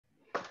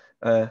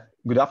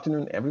Good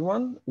afternoon,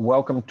 everyone.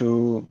 Welcome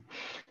to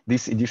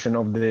this edition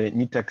of the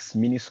NITheCS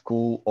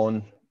Mini-School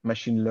on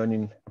machine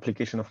learning,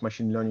 application of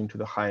machine learning to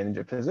the high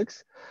energy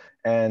physics.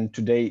 And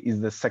today is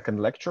the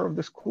second lecture of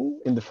the school.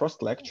 In the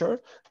first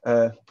lecture,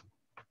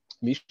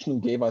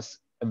 Vishnu gave us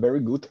a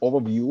very good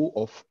overview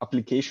of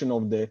application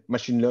of the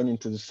machine learning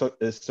to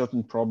the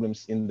certain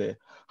problems in the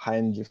high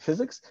energy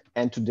physics.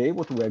 And today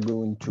what we're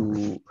going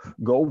to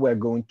go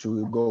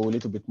a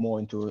little bit more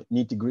into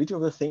nitty-gritty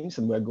of the things,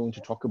 and we're going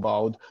to talk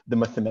about the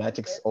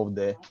mathematics of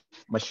the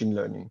machine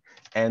learning.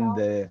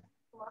 And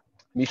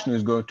Vishnu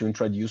is going to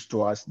introduce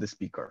to us the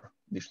speaker.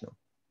 Vishnu.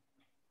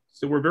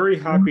 So we're very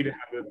happy to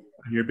have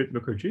Anirbit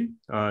Mukherjee.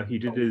 He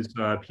did his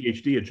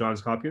PhD at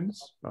Johns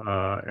Hopkins,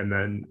 and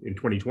then in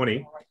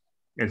 2020.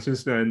 And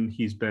since then,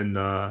 he's been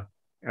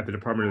at the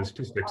Department of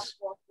Statistics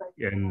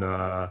in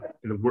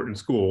the Wharton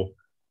School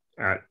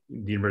at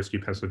the University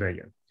of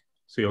Pennsylvania.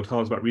 So he'll tell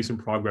us about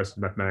recent progress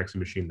in mathematics and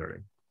machine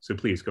learning. So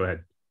please go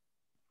ahead.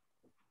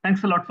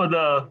 Thanks a lot for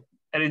the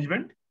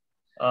arrangement.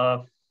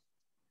 I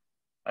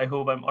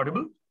hope I'm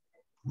audible.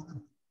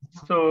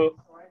 So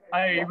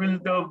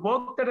the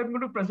work that I'm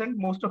going to present,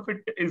 most of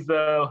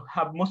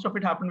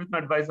it happened with my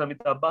advisor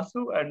Amitabh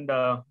Basu and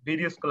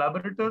various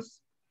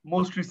collaborators.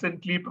 Most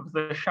recently,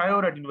 Professor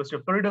Shire at University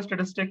of Florida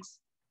Statistics,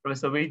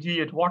 Professor Vijay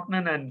at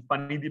Wharton, and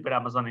Panideep at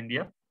Amazon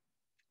India.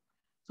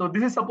 So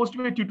this is supposed to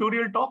be a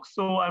tutorial talk,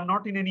 so I'm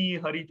not in any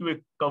hurry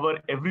to cover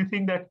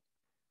everything that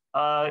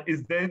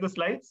is there in the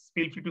slides.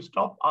 Feel free to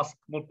stop, ask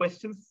more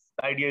questions.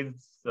 The idea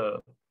is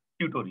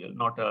tutorial,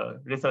 not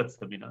a research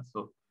seminar.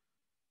 So,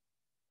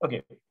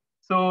 okay.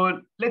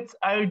 So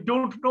I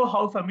don't know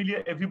how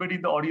familiar everybody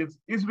in the audience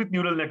is with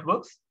neural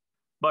networks,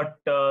 but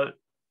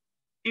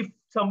if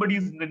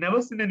somebody's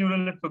never seen a neural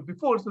network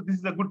before, so this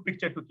is a good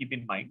picture to keep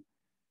in mind.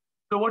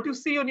 So what you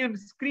see on your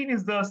screen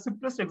is the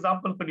simplest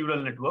example of a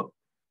neural network.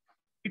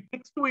 It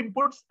takes two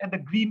inputs and the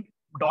green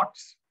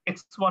dots,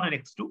 x1 and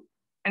x2,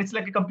 and it's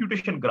like a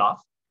computation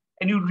graph,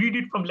 and you read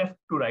it from left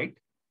to right.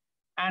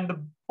 And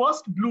the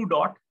first blue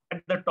dot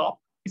at the top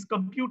is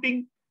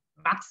computing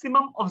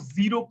maximum of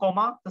 0,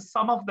 the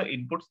sum of the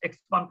inputs,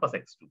 x1 plus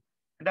x2.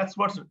 And that's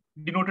what's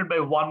denoted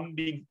by 1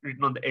 being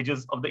written on the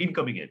edges of the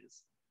incoming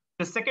edges.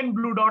 The second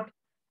blue dot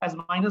has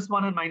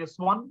 -1 and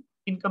 -1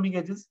 incoming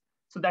edges.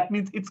 So that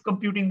means it's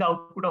computing the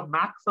output of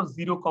max of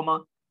 0,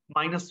 -1,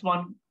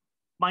 -x1,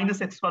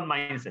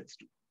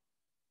 -x2.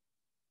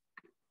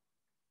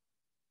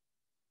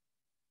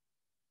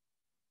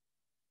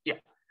 Yeah,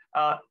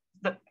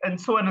 and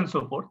so on and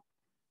so forth.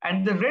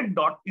 And the red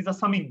dot is a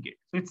summing gate.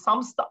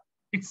 So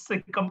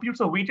it computes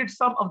a weighted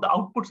sum of the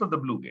outputs of the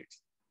blue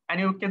gates. And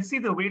you can see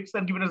the weights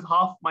are given as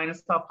half,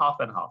 minus half, half,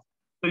 and half.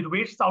 So it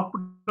weights the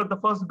output of the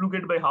first blue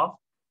gate by half,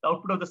 the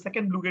output of the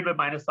second blue gate by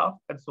minus half,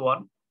 and so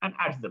on, and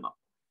adds them up.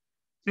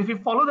 So if you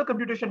follow the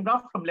computation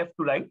graph from left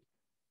to right,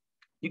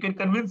 you can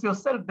convince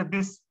yourself that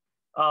this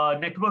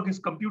network is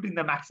computing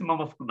the maximum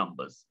of two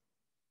numbers.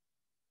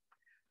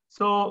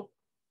 So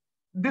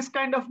this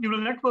kind of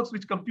neural networks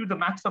which compute the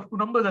max of two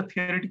numbers are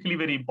theoretically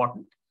very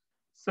important.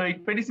 So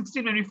in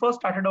 2016, when we first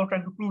started out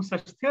trying to prove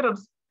such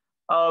theorems,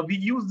 we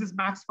used this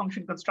max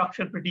function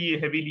construction pretty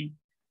heavily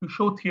to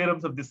show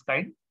theorems of this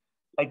kind.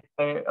 Like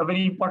a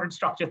very important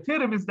structure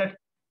theorem is that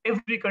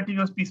every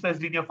continuous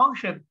piecewise linear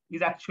function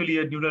is actually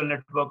a neural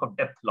network of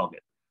depth log n.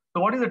 So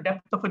what is the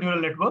depth of a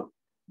neural network?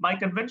 My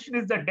convention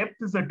is that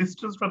depth is the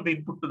distance from the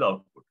input to the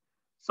output.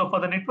 So for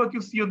the network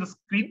you see on the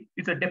screen,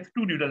 it's a depth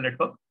 2 neural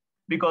network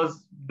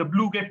because the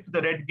blue gate to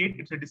the red gate,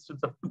 it's a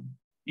distance of 2.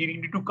 You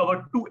need to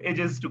cover 2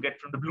 edges to get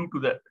from the blue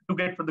to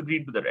get from the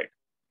green to the red.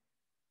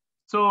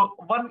 So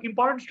one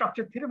important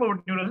structure theorem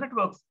about neural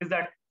networks is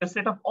that the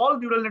set of all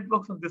neural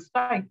networks of this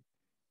type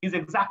is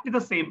exactly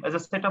the same as a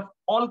set of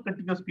all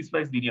continuous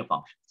piecewise linear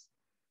functions.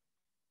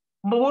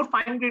 More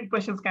fine-grained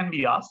questions can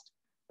be asked,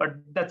 but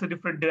that's a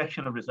different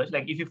direction of research.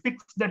 Like if you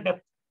fix the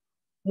depth,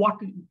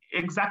 what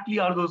exactly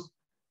are those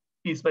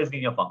piecewise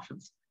linear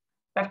functions?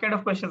 That kind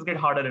of questions get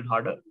harder and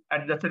harder,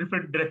 and that's a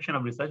different direction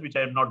of research, which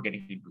I am not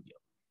getting into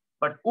here.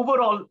 But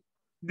overall,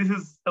 this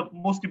is the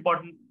most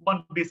important,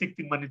 one basic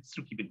thing one needs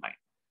to keep in mind.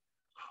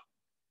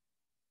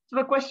 So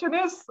the question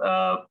is,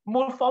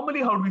 more formally,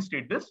 how do we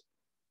state this?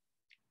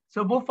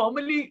 So more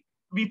formally,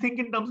 we think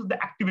in terms of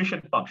the activation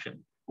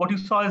function. What you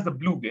saw is the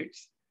blue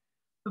gates.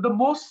 So the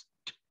most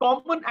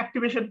common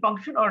activation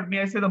function, or may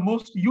I say the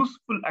most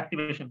useful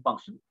activation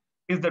function,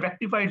 is the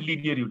rectified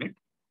linear unit.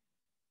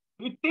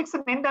 It takes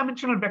an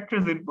n-dimensional vector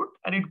as input,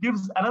 and it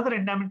gives another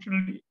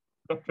n-dimensional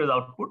vector as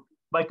output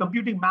by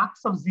computing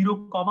max of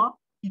 0,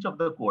 each of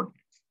the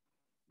coordinates.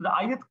 The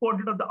ith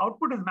coordinate of the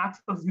output is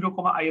max of 0,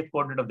 ith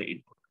coordinate of the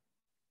input.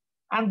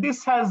 And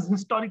this has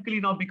historically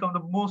now become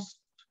the most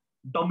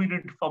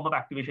dominant form of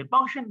activation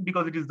function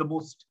because it is the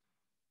most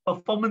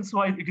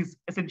performance-wise, it is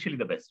essentially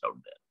the best out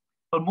there.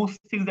 For most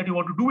things that you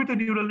want to do with a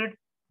neural net,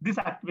 this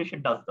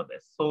activation does the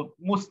best. So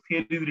most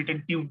theory is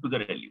written tuned to the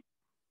ReLU.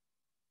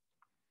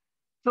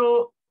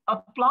 So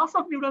a class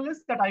of neural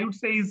nets that I would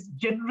say is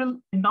general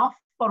enough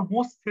for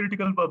most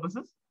theoretical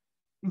purposes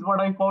is what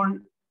I call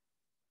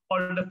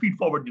called the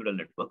feed-forward neural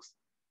networks.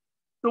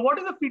 So what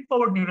is a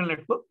feed-forward neural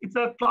network? It's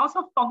a class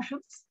of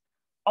functions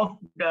of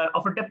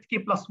a depth k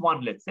plus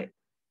 1, let's say,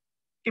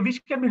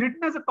 which can be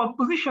written as a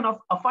composition of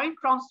affine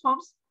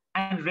transforms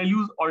and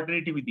ReLUs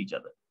alternating with each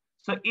other.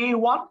 So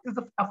A1 is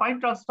the affine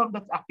transform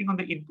that's acting on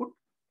the input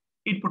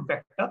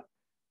vector.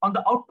 On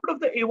the output of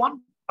the A1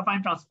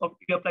 affine transform,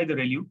 you apply the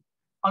ReLU.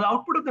 On the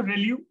output of the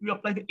ReLU, you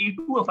apply the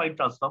A2 affine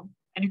transform,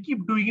 and you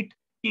keep doing it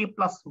k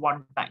plus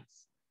 1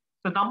 times.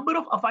 The number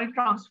of affine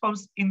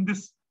transforms in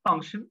this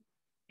function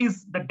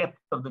is the depth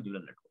of the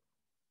neural network.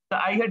 So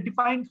I had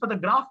defined, for the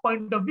graph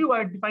point of view, I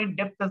had defined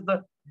depth as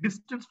the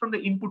distance from the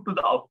input to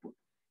the output.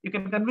 You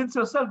can convince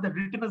yourself that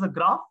written as a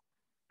graph,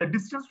 the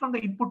distance from the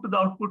input to the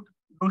output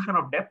notion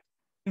of depth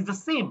is the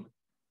same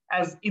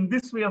as in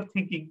this way of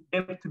thinking,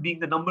 depth being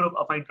the number of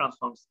affine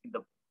transforms in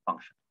the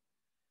function.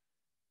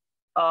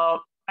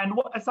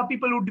 Some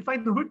people would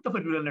define the width of a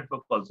neural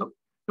network also.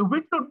 The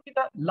width would be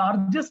the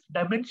largest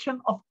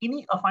dimension of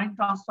any affine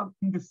transform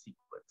in this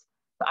sequence.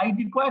 So I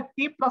require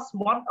k plus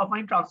 1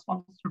 affine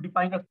transforms to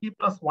define a k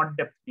plus 1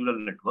 depth neural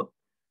network.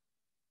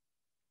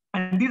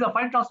 And these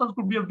affine transforms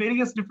could be of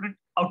various different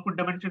output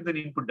dimensions and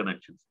input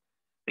dimensions.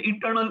 The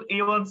internal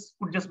A1s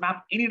could just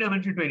map any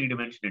dimension to any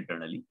dimension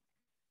internally.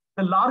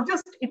 The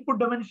largest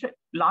input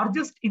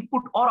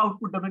or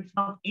output dimension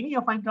of any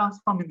affine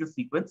transform in this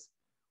sequence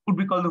would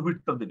be called the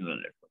width of the neural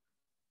network.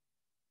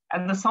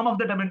 And the sum of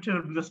the dimension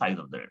would be the size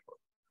of the network.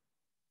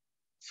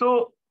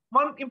 So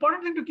one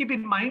important thing to keep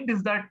in mind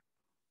is that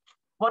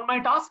one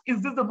might ask,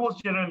 is this the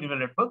most general neural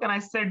network? And I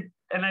said,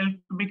 and I'll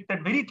make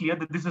that very clear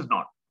that this is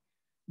not.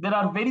 There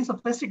are very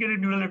sophisticated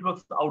neural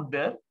networks out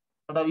there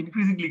that are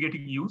increasingly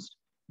getting used,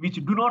 which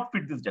do not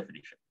fit this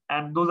definition.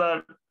 And those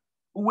are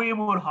way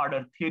more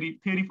harder.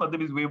 Theory for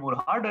them is way more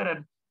harder,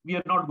 and we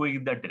are not going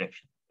in that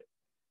direction.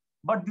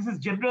 But this is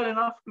general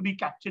enough to be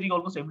capturing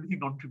almost everything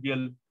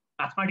non-trivial.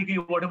 Mathematically,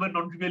 whatever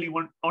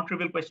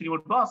non-trivial question you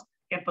want to ask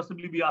can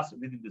possibly be asked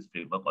within this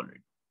framework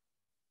already.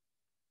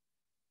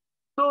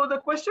 So the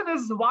question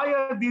is, why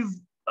are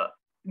these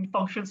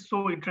functions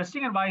so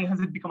interesting, and why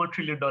has it become a $1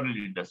 trillion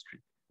industry?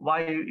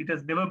 Why it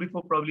has never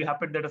before probably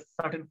happened that a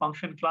certain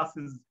function class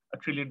is a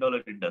 $1 trillion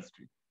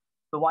industry.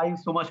 So why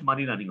is so much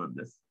money running on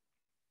this?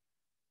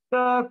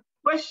 The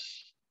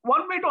question,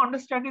 one way to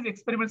understand is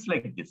experiments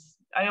like this.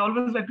 I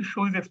always like to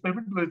show this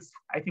experiment because it's,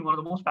 I think, one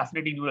of the most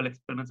fascinating neural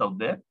experiments out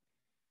there.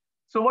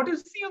 So what you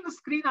see on the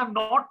screen are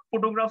not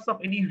photographs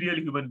of any real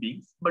human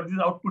beings, but these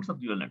are outputs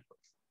of neural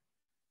networks.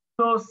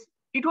 So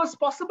it was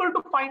possible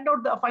to find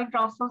out the affine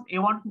transforms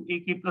A1 to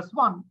AK plus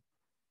 1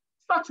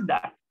 such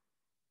that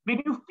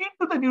when you feed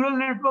to the neural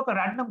network a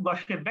random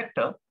Gaussian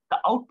vector, the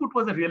output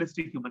was a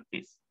realistic human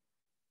face.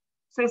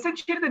 So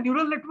essentially, the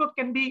neural network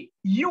can be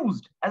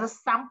used as a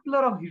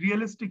sampler of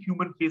realistic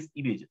human face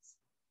images.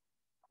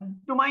 And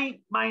to my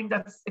mind,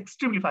 that's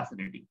extremely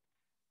fascinating.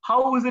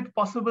 How is it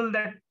possible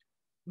that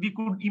we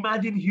could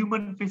imagine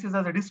human faces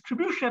as a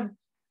distribution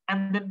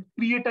and then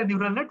create a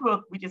neural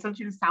network which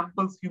essentially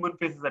samples human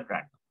faces at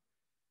random?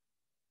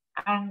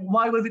 And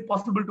why was it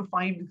possible to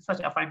find such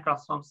affine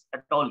transforms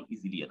at all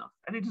easily enough?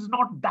 And it is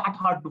not that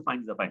hard to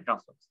find the affine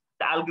transforms.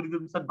 The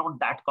algorithms are not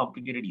that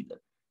complicated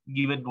either,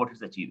 given what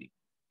it's achieving.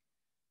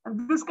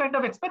 And this kind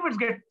of experiments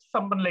get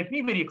someone like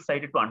me very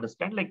excited to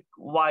understand, like,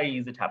 why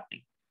is it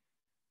happening?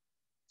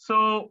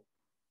 So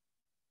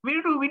we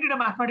need a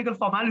mathematical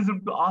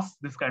formalism to ask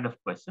this kind of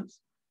questions.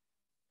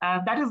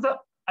 And that is the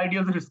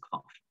idea of the risk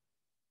function.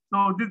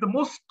 So this is the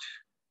most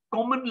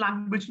common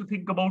language to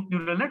think about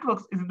neural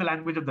networks is in the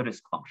language of the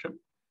risk function.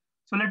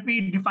 So let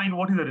me define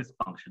what is a risk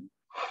function.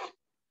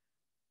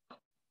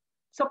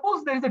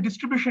 Suppose there is a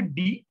distribution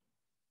D,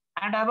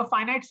 and I have a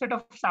finite set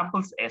of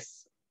samples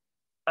S.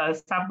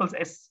 Samples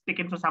S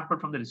taken for sample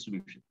from the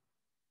distribution.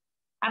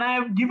 And I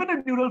have given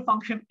a neural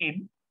function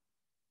N.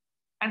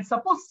 And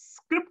suppose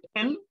script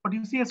L, what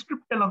you see as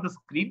script L on the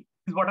screen,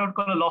 is what I would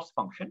call a loss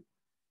function.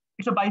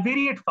 It's a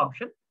bivariate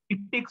function. It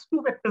takes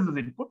two vectors as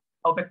input,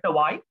 a vector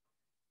Y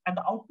and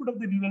the output of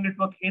the neural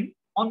network N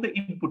on the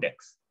input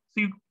X.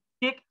 So you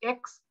take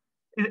X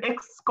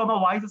comma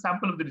Y is a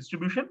sample of the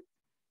distribution.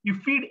 You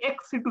feed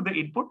X into the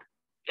input,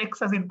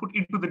 X as input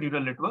into the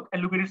neural network,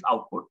 and look at its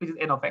output, which is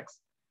N of X.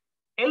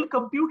 L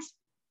computes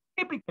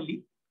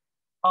typically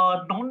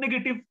a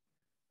non-negative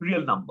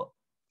real number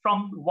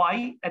from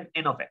Y and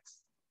N of X.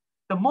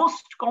 The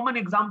most common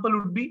example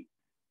would be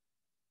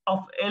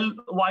of L,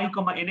 Y,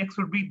 comma, NX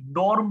would be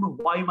norm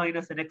Y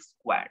minus NX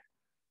squared.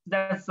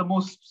 That's the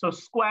most, so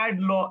squared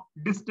law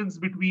distance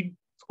between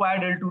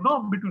squared L2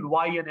 norm between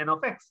Y and N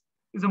of X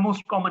is the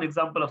most common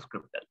example of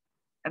script L.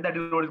 And that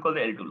is what is called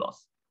the L2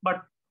 loss.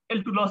 But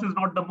L2 loss is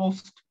not the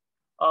most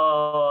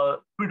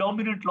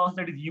predominant loss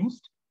that is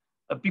used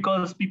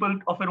because people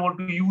often want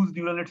to use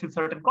neural nets in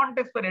certain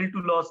contexts where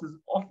L2 loss is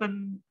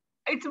often,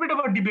 it's a bit of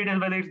a debate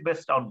as whether it's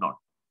best or not.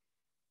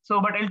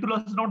 So, but L2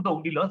 loss is not the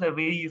only loss. There are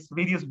various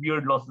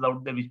weird losses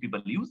out there which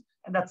people use.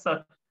 And that's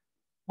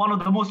one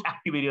of the most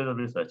active areas of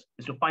research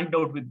is to find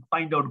out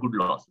good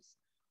losses.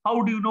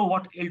 How do you know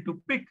what L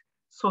to pick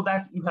so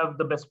that you have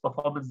the best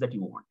performance that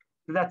you want?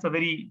 So that's a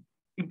very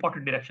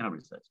important direction of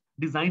research.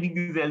 Designing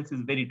these Ls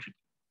is very tricky.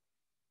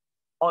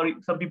 Or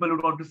some people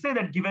would want to say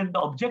that given the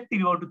objective,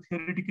 you want to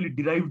theoretically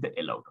derive the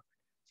L out of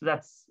it. So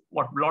that's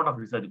what a lot of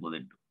research goes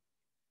into.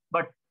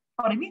 But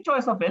for any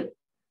choice of L,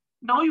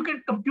 now you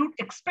can compute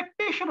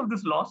expectation of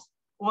this loss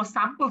over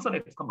samples of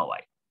X, Y.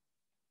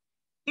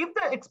 If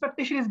the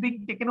expectation is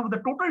being taken over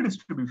the total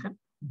distribution,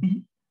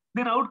 D,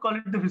 then I would call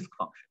it the risk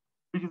function,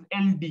 which is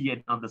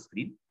LDN on the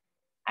screen.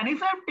 And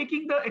if I'm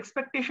taking the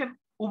expectation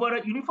over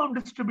a uniform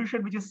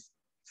distribution, which is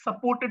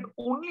supported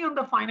only on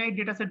the finite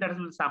data set that has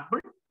been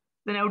sampled,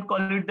 then I would call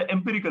it the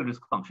empirical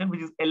risk function, which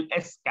is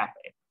LS cap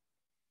N.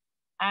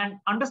 And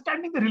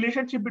understanding the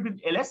relationship between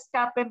LS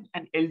cap N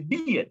and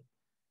LDN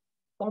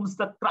forms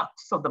the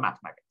crux of the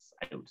mathematics,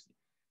 I would say.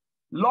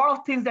 A lot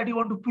of things that you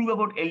want to prove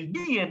about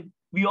LDN,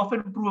 we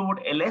often prove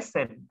about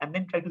LSN and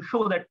then try to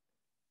show that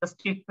the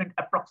statement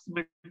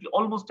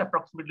almost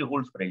approximately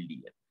holds for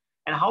LDN.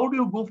 And how do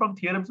you go from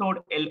theorems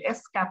about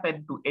LS cap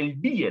N to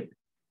LDN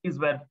is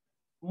where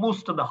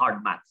most of the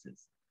hard maths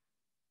is.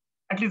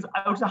 At least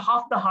I would say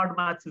half the hard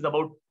maths is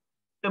about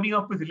coming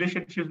up with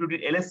relationships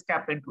between LS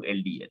cap N to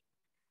LDN.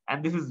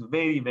 And this is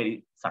very,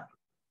 very subtle.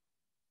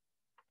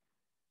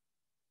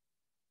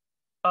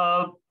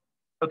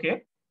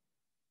 Okay.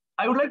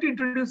 I would like to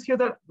introduce here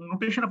the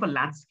notation of a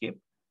landscape.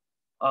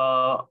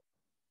 The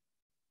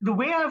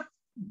way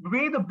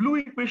the blue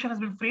equation has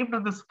been framed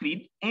on the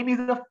screen, N is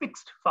a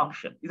fixed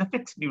function, is a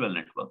fixed neural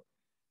network.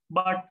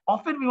 But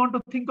often we want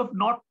to think of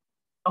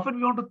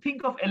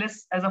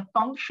LS as a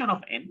function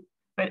of N,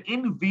 where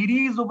N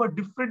varies over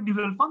different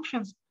neural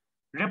functions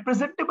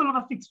representable on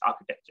a fixed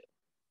architecture.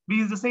 Which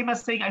is the same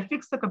as saying I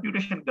fix the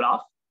computation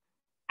graph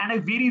and I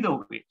vary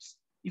the weights.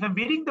 If I'm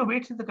varying the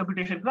weights in the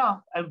computation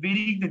graph, I'm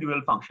varying the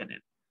neural function N.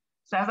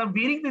 So as I'm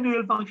varying the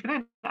neural function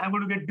N, I'm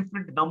going to get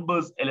different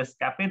numbers, LS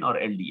cap N or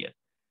LDN.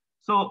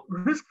 So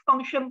risk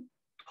function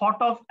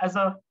thought of as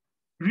a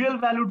real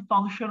valued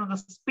function on the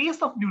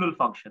space of neural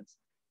functions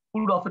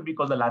would often be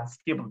called the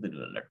landscape of the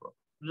neural network,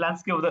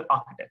 landscape of the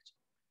architecture.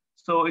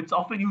 So it's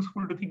often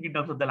useful to think in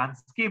terms of the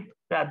landscape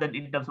rather than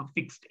in terms of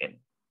fixed N.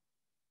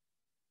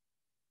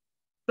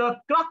 The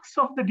crux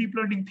of the deep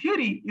learning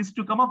theory is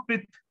to come up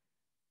with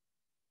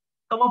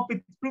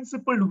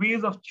principled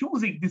ways of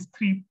choosing these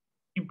three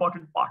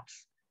important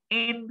parts,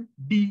 N,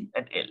 D,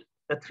 and L.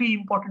 The three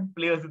important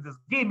players in this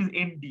game is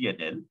N, D,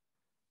 and L.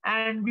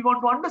 And we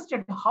want to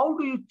understand how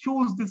do you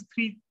choose these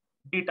three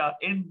data,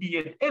 N, D,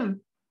 and L,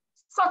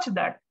 such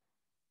that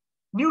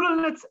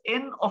neural nets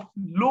N of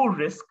low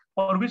risk,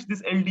 for which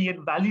this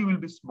LDN value will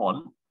be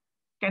small,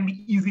 can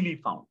be easily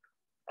found.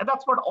 And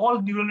that's what all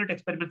neural net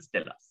experiments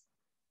tell us.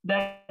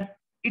 That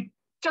it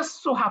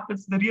just so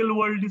happens the real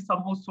world is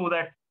somehow so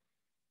that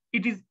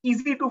it is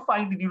easy to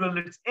find the neural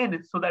nets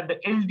N so that the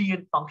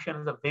LDN function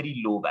is a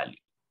very low value.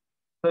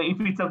 So if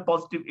it's a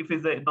positive, if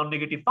it's a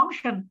non-negative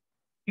function,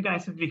 you can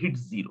essentially hit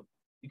 0.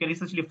 You can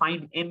essentially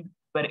find N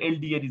where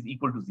LDN is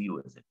equal to 0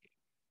 essentially.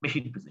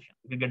 Machine precision.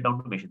 You can get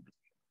down to machine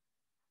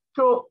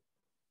precision.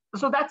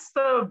 So that's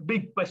the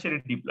big question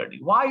in deep learning.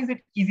 Why is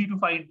it easy to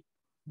find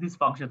these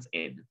functions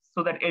N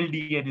so that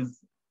LDN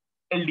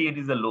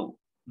is a low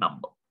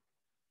number?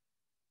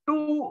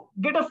 To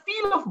get a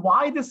feel of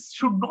why this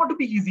should not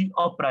be easy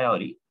a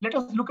priori, let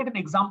us look at an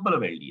example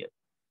of LDN.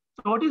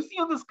 So what you see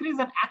on the screen is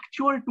an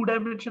actual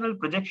two-dimensional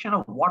projection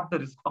of what the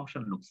risk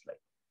function looks like.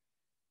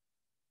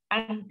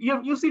 And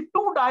you see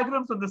two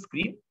diagrams on the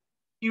screen.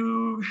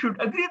 You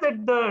should agree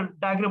that the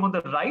diagram on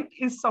the right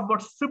is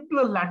somewhat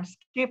simpler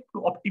landscape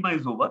to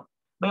optimize over.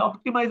 By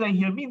optimize, I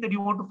here mean that you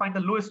want to find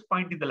the lowest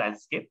point in the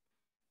landscape,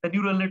 the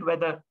neural net where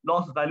the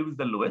loss value is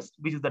the lowest,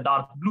 which is the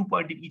dark blue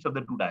point in each of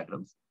the two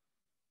diagrams.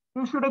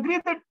 You should agree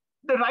that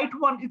the right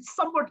one is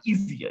somewhat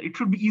easier. It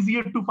should be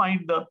easier to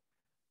find the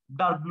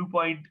dark blue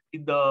point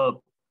in the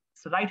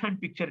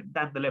right-hand picture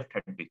than the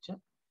left-hand picture.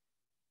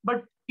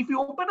 But if you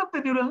open up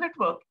the neural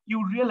network,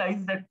 you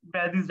realize that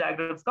where these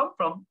diagrams come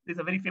from, there's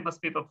a very famous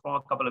paper from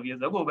a couple of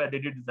years ago where they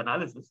did this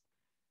analysis.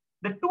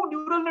 The two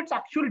neural nets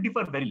actually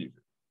differ very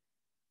little.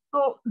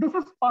 So this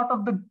is one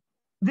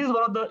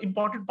of the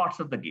important parts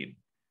of the game.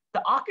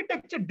 The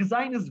architecture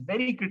design is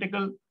very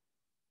critical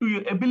to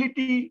your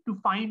ability to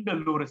find a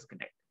low-risk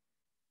net.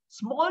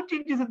 Small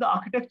changes in the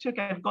architecture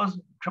can cause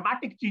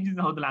dramatic changes in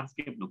how the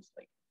landscape looks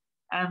like.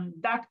 And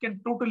that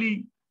can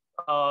totally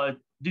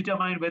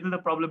determine whether the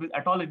problem is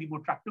at all any more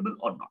tractable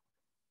or not.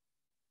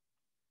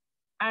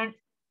 And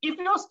if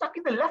you're stuck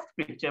in the left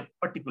picture,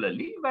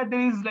 particularly, where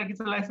there is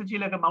it's essentially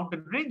like a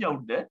mountain range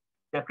out there,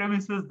 there are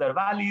crevices, there are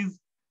valleys,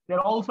 there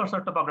are all sorts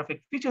of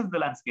topographic features in the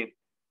landscape,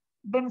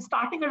 then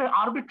starting at an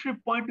arbitrary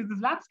point in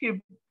this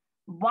landscape,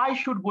 why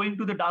should going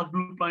to the dark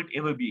blue point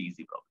ever be an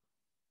easy problem?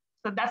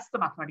 So that's the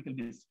mathematical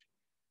mystery.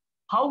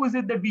 How is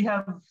it that we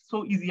have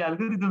so easy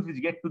algorithms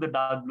which get to the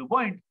dark blue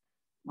point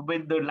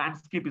when the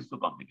landscape is so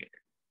complicated?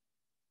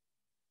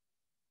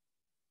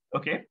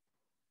 Okay.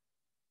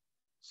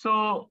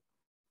 So,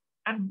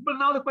 but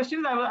now the question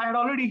is, I had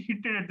already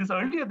hinted at this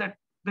earlier that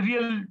the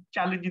real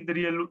challenge in the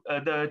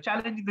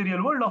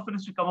real world often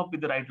is to come up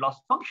with the right loss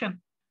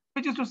function,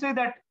 which is to say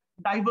that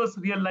diverse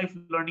real-life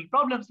learning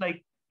problems,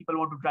 like people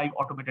want to drive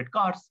automated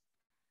cars,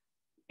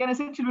 can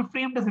essentially be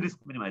framed as a risk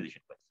minimization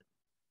question.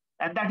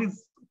 And that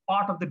is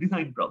part of the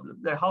design problem.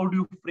 That how do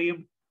you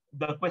frame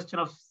the question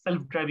of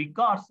self-driving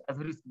cars as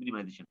a risk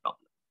minimization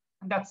problem?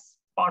 And that's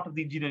part of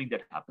the engineering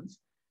that happens.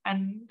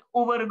 And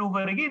over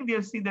again, we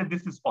have seen that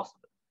this is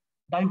possible.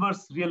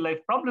 Diverse real-life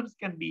problems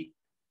can be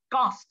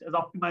cast as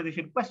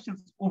optimization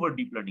questions over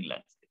deep learning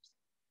landscapes.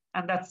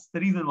 And that's the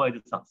reason why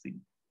they succeed.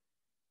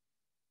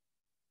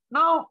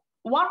 Now,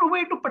 one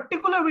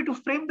particular way to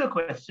frame the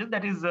question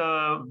that is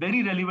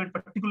very relevant,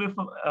 particularly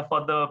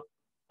for the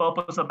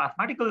purpose of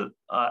mathematical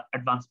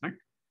advancement,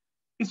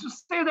 is to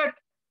say that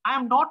I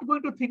am not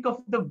going to think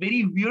of the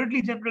very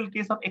weirdly general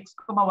case of x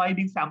comma y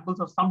being samples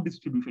of some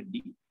distribution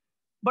D,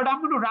 but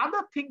I'm going to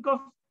rather think of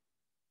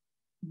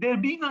there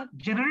being a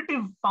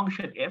generative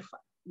function f,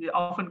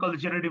 often called the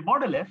generative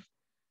model f,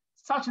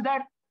 such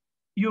that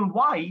your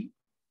y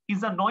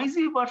is a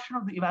noisy version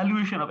of the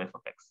evaluation of f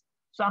of x.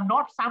 So I'm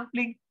not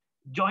sampling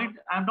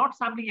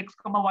x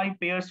comma y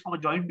pairs from a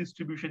joint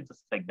distribution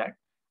just like that.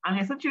 I'm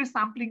essentially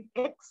sampling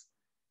x,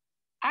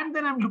 and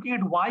then I'm looking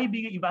at y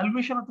being an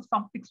evaluation of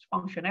some fixed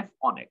function f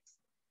on x.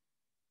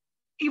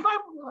 If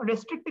I'm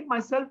restricting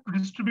myself to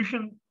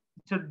distribution,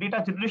 to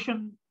data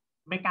generation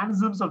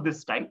mechanisms of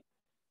this type,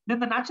 then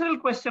the natural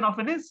question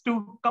often is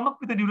to come up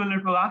with a neural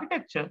network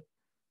architecture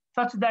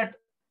such that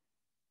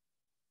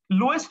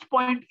lowest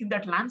point in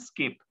that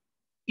landscape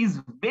is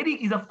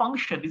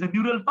a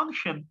neural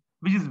function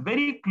which is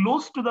very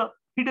close to the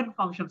hidden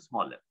function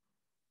small f.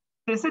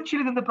 So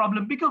essentially then the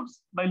problem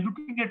becomes, by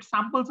looking at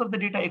samples of the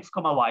data x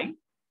comma y,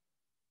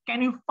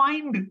 can you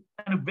find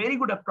a very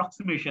good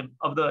approximation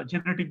of the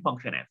generating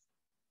function f?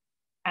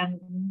 And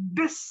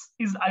this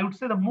is, I would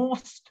say, the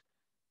most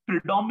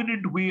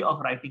predominant way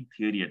of writing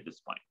theory at this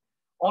point.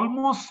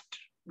 Almost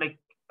like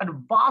a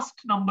vast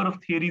number of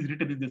theories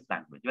written in this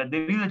language, where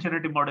there is a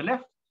generative model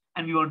f,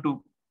 and we want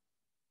to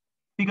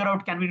figure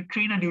out, can we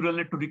train a neural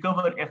net to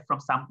recover f from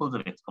samples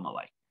of x comma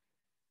y?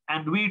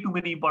 And way too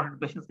many important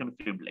questions can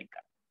be framed like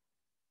that.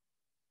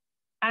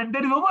 And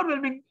there is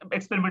overwhelming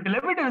experimental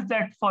evidence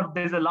that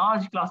there is a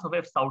large class of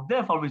f's out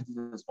there for which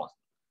this is possible.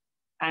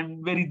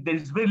 And there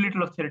is very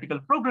little of theoretical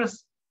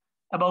progress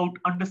about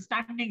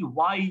understanding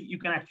why you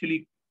can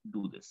actually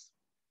do this.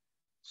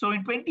 So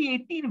in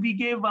 2018, we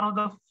gave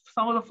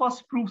some of the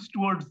first proofs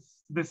towards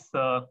this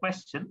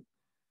question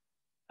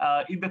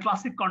in the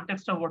classic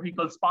context of what we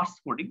call sparse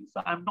coding.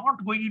 So I'm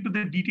not going into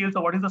the details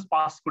of what is a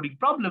sparse coding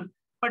problem,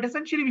 but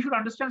essentially we should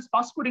understand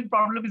sparse coding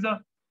problem is a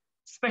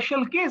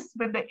special case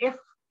when the f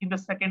in the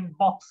second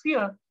box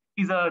here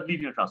is a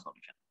linear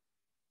transformation.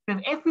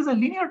 If f is a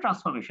linear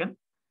transformation,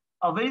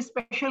 a very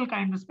special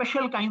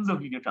kinds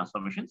of linear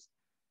transformations,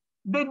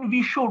 then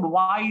we showed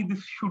why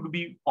this should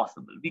be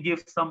possible. We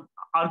gave some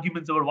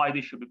arguments over why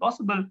this should be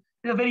possible.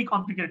 It's a very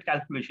complicated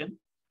calculation.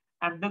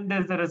 And then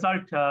there's a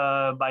result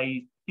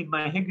by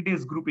Chinmay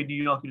Hegde's group in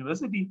New York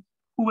University,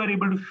 who were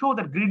able to show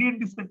that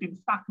gradient descent in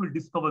fact will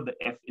discover the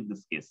f in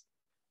this case,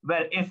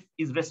 where f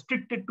is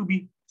restricted to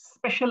be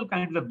special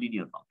kinds of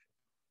linear functions.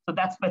 So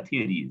that's where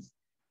theory is.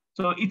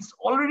 So it's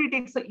already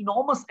takes an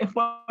enormous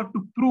effort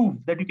to prove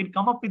that you can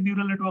come up with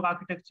neural network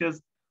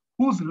architectures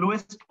whose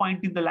lowest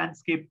point in the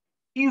landscape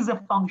is a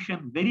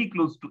function very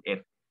close to f.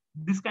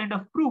 This kind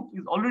of proof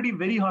is already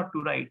very hard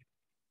to write,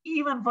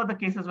 even for the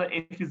cases where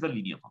f is a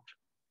linear function.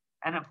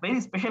 And a very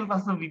special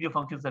class of linear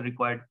functions are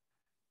required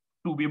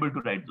to be able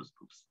to write those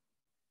proofs.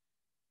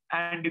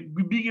 And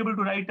being able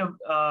to write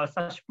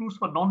such proofs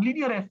for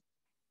nonlinear f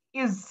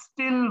is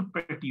still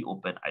pretty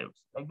open, I would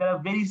say. Like, there are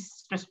very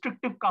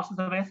restrictive classes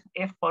of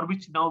f for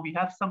which now we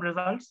have some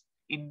results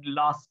in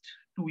last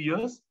 2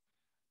 years.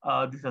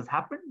 This has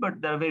happened, but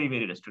there are very,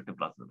 very restrictive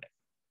classes of f.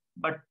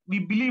 But we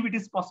believe it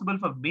is possible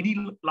for many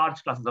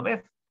large classes of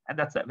f, and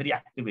that's a very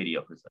active area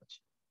of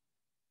research,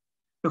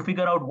 to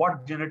figure out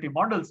what generative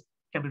models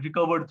can be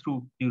recovered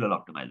through neural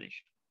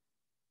optimization.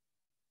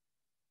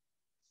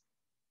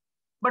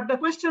 But the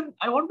question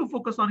I want to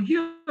focus on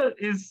here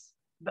is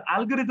the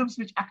algorithms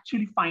which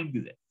actually find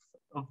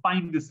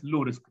this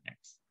low risk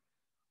nets.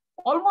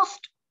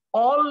 Almost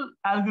all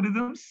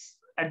algorithms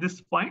at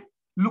this point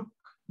look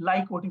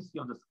like what you see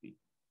on the screen.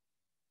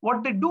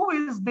 What they do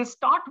is they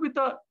start with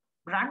a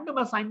random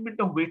assignment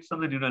of weights on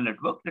the neural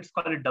network. Let's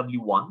call it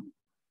W1.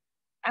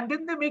 And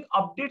then they make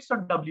updates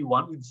on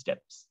W1 with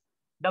steps.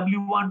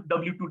 W1,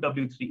 W2,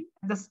 W3.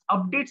 And the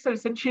updates are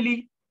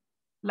essentially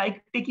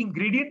like taking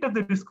gradient of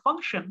the risk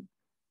function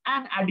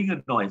and adding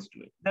a noise to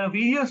it. There are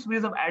various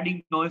ways of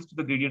adding noise to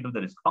the gradient of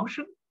the risk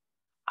function.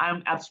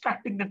 I'm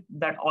abstracting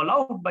that all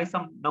out by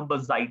some number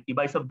xi,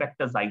 by some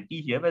vector xi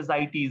here, where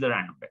xi is a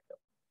random vector.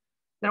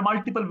 There are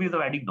multiple ways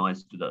of adding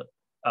noise to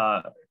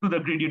the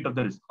gradient of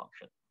the risk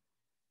function.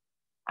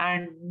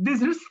 And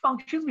these risk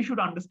functions, we should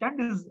understand,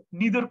 is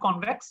neither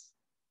convex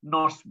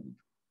nor smooth.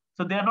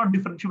 So they are not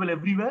differentiable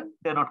everywhere.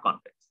 They're not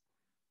convex.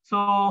 So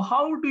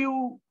how do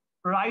you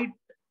write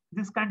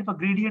this kind of a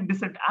gradient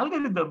descent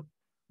algorithm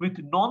with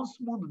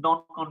non-smooth,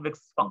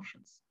 non-convex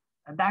functions?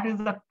 And that is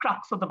the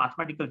crux of the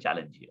mathematical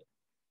challenge here.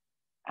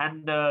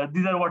 And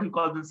these are what we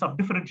call the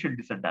subdifferential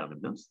descent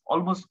algorithms.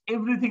 Almost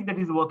everything that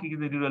is working in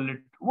the neural net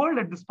world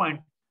at this point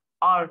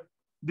are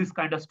this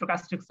kind of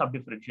stochastic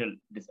subdifferential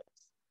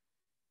descents.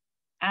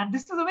 And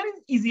this is a very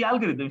easy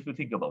algorithm if you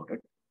think about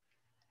it.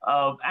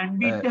 And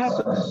we have...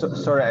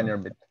 Sorry,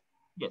 Anirbit.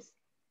 Yes.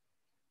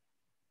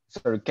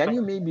 Sorry, can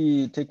you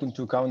maybe take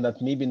into account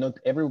that maybe not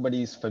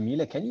everybody is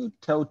familiar? Can you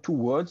tell 2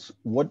 words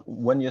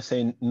when you're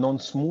saying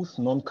non-smooth,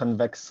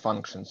 non-convex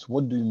functions?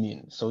 What do you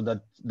mean, so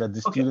that the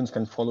students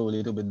can follow a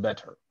little bit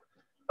better?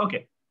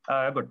 Okay,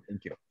 good.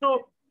 Thank you.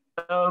 So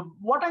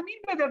what I mean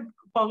by that,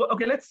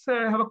 okay, let's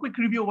have a quick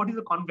review of what is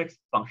a convex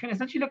function.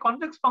 Essentially, a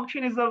convex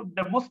function is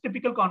the most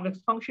typical convex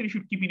function you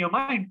should keep in your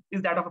mind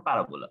is that of a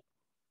parabola.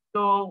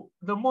 So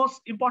the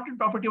most important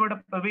property, or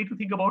a way to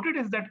think about it,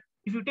 is that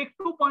if you take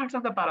 2 points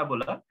on the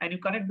parabola and you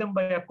connect them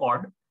by a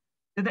chord,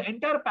 then the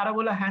entire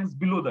parabola hangs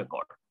below the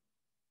chord.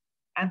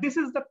 And this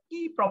is the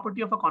key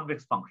property of a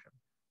convex function,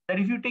 that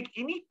if you take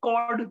any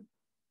chord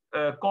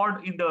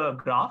in the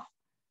graph,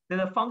 then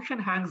the function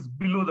hangs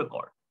below the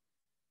chord.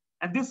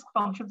 And these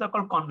functions are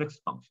called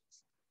convex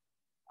functions.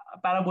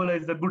 Parabola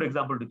is a good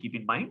example to keep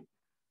in mind.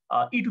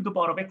 E to the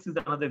power of x is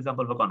another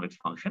example of a convex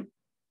function.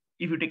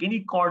 If you take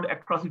any chord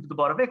across e to the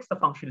power of x, the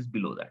function is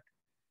below that.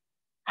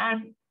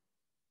 And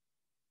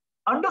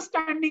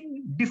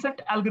understanding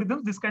descent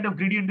algorithms, this kind of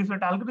gradient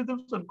descent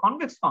algorithms on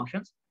convex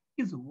functions,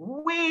 is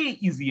way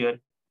easier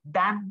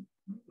than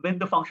when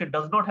the function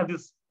does not have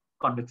this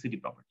convexity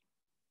property.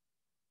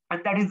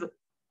 And that is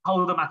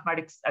how the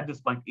mathematics at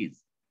this point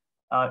is.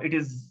 It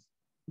is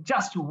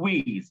just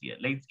way easier.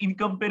 Like, it's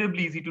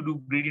incomparably easy to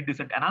do gradient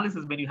descent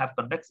analysis when you have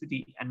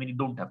convexity and when you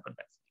don't have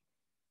convexity.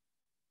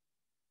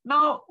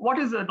 Now, what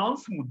is a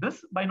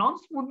non-smoothness? By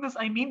non-smoothness,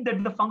 I mean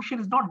that the function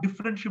is not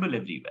differentiable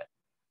everywhere.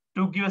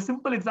 To give a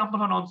simple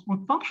example of a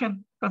non-smooth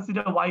function,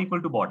 consider y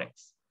equal to mod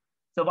x.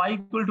 So y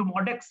equal to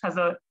mod x has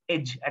an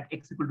edge at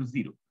x equal to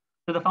 0.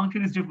 So the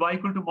function is y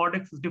equal to mod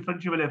x is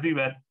differentiable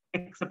everywhere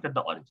except at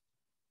the origin.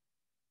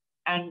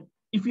 And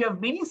if you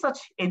have many such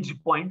edge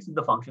points in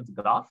the function's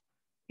graph,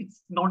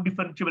 it's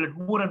non-differentiable at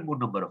more and more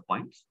number of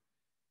points.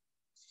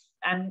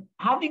 And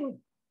having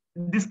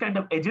this kind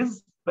of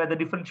edges where the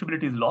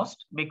differentiability is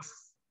lost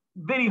makes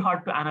very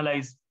hard to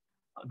analyze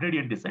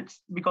gradient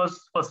descents, because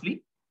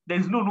firstly, there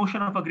is no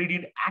notion of a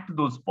gradient at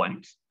those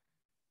points.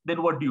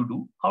 Then what do you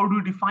do? How do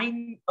you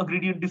define a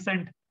gradient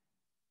descent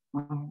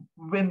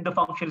when the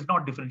function is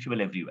not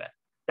differentiable everywhere?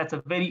 That's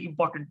a very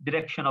important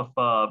direction of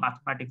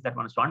mathematics that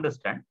one has to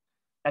understand.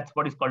 That's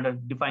what is called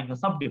defining a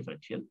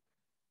subdifferential.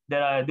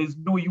 There's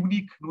no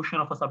unique notion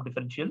of a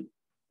subdifferential.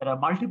 There are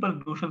multiple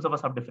notions of a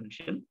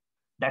subdifferential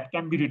that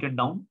can be written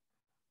down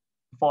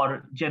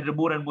for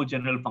more and more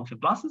general function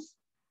classes.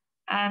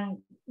 And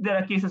there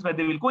are cases where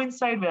they will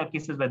coincide, there are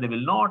cases where they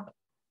will not,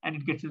 and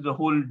it gets into the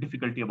whole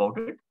difficulty about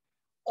it.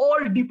 All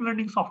deep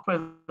learning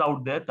softwares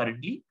out there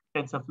currently,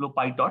 TensorFlow,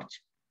 PyTorch,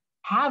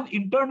 have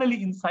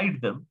internally inside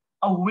them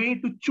a way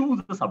to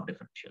choose the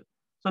subdifferential.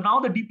 So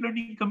now the deep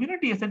learning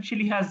community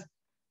essentially has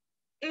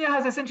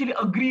essentially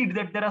agreed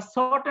that there are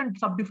certain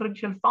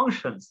subdifferential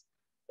functions.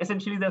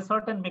 Essentially, there are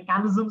certain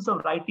mechanisms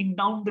of writing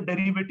down the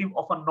derivative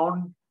of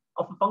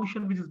a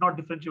function which is not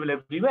differentiable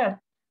everywhere,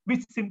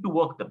 which seem to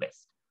work the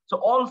best. So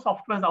all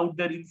softwares out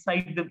there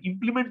inside them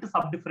implement a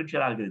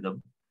subdifferential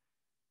algorithm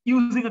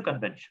using a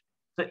convention.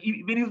 So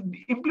when you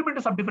implement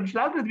a subdifferential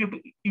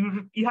algorithm,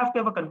 you have to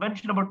have a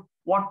convention about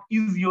what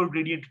is your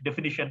gradient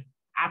definition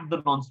at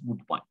the non-smooth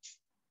points.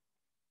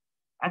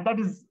 And that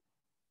is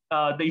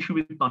the issue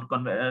with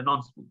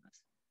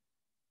non-smoothness.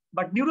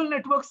 But neural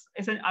networks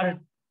are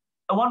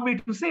one way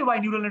to say why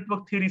neural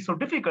network theory is so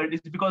difficult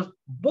is because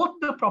both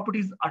the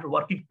properties are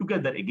working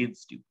together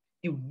against you.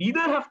 You neither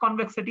have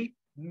convexity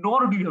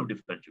nor do you have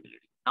differentiability.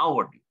 Now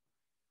what do you?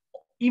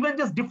 Even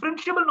just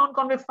differentiable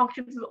non-convex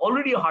functions is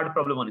already a hard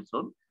problem on its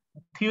own.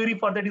 Theory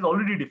for that is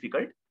already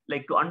difficult.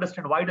 Like, to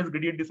understand why does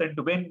gradient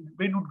descent, when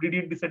would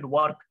gradient descent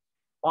work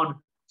on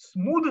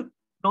smooth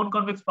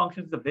non-convex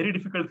functions is a very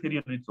difficult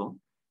theory on its own.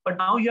 But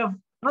now you have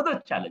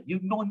another challenge. You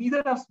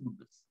neither have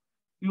smoothness.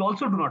 You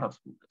also do not have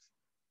smoothness.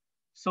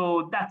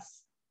 So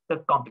that's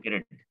the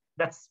complicated.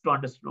 That's to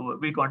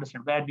understand way to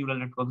understand where neural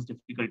networks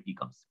difficulty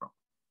comes from.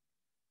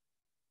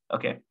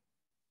 Okay.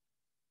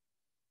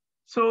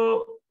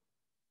 So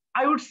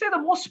I would say the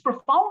most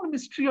profound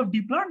mystery of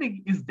deep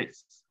learning is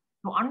this: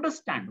 to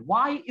understand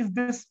why is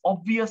this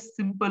obvious,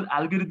 simple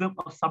algorithm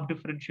of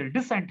subdifferential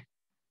descent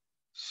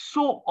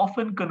so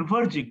often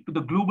converging to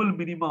the global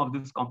minima of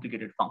this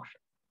complicated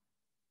function.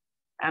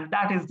 And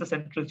that is the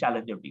central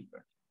challenge of deep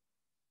learning.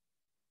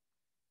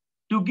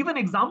 To give an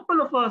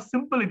example of a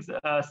simple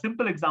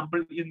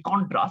example in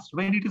contrast,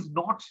 when it is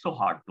not so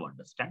hard to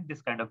understand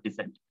this kind of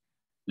descent,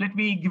 let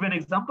me give an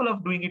example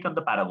of doing it on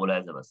the parabola,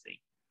 as I was saying.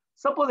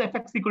 Suppose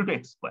fx equal to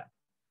x square.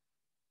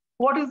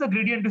 What is the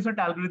gradient descent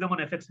algorithm on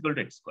fx equal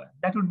to x square?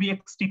 That would be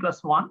xt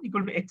plus 1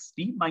 equal to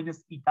xt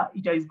minus eta.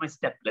 Eta is my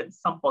step length,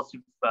 some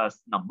positive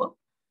number.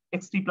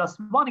 Xt plus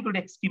 1 equal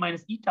to xt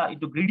minus eta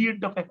into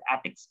gradient of f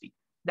at xt.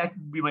 That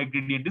would be my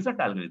gradient descent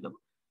algorithm.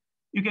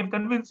 you can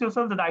convince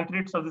yourself that the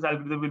iterates of this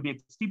algorithm will be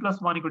xt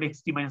plus 1 equal to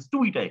xt minus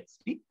 2 eta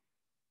xt.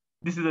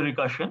 This is a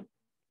recursion.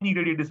 Any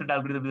gradient descent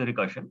algorithm is a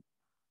recursion.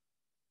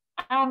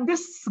 And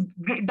this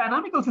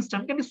dynamical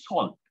system can be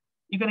solved.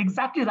 You can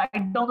exactly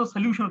write down the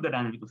solution of the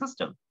dynamical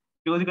system,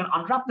 because you can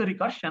unwrap the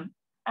recursion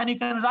and you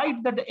can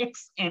write that the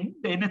xn,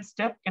 the nth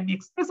step, can be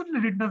explicitly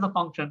written as a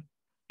function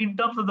in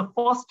terms of the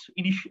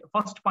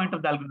first point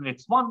of the algorithm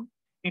x1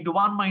 into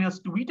 1 minus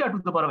 2 eta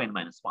to the power of n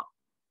minus 1.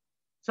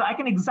 So I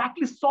can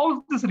exactly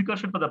solve this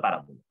recursion for the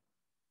parabola.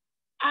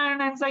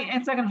 And hence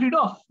I can read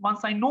off,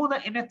 once I know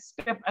the nth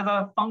step as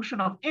a function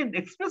of n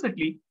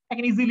explicitly, I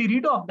can easily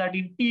read off that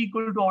in t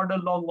equal to order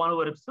log 1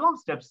 over epsilon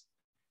steps,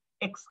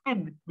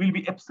 xn will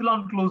be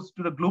epsilon close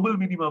to the global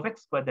minimum of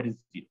x squared, that is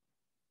 0.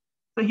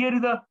 So here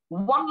is a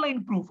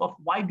one-line proof of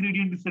why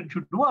gradient descent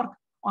should work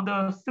on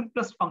the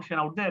simplest function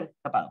out there,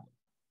 the parabola.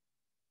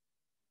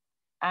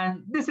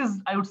 And this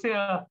is, I would say,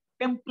 a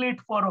template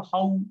for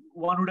how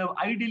one would have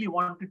ideally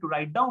wanted to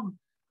write down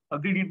a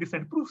gradient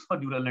descent proofs for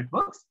neural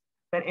networks,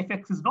 where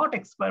fx is not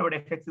x squared, but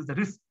fx is the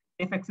risk.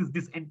 Fx is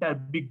this entire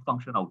big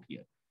function out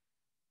here.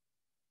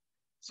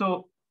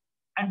 So,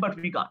 but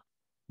we can't.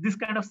 This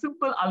kind of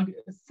simple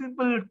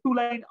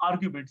two-line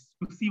arguments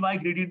to see why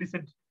gradient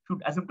descent should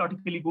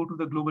asymptotically go to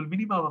the global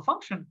minimum of a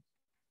function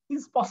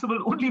is possible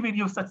only when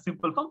you have such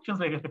simple functions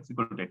like fx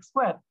equal to x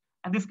squared.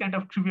 And this kind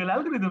of trivial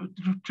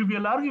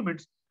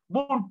arguments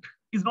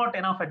is not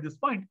enough at this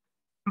point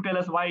to tell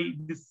us why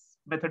this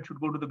method should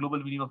go to the global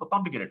minimum of a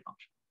complicated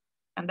function.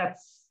 And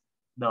that's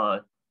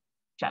the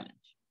challenge.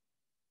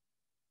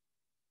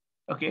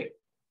 Okay.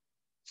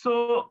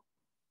 So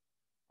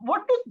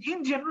what do,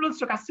 in general,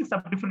 stochastic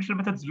subdifferential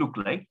methods look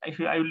like?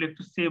 I would like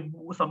to say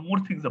some more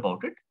things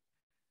about it.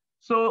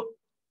 So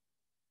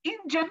in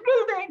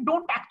general, they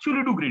don't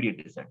actually do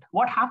gradient descent.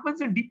 What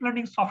happens in deep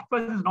learning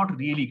software is not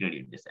really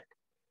gradient descent.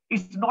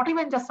 It's not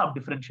even just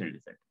subdifferential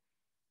descent.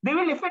 They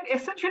will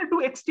essentially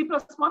do xt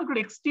plus 1 equal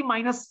to xt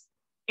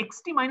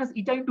minus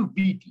eta into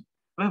vt,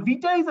 where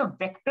vt is a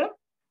vector,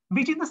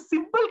 which in the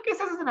simple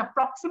cases is an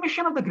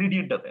approximation of the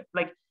gradient of f.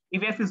 Like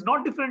if f is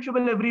not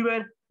differentiable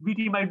everywhere,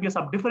 vt might be a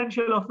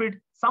subdifferential of it,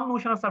 some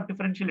notion of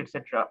subdifferential,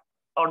 etc.,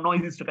 or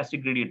noisy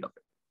stochastic gradient of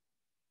it.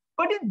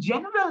 But in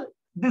general,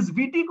 this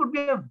vt could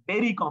be a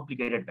very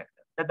complicated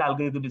vector that the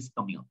algorithm is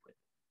coming up with.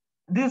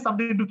 This is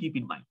something to keep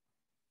in mind.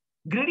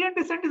 Gradient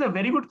descent is a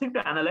very good thing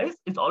to analyze.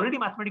 It's already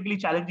mathematically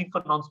challenging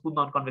for non-smooth,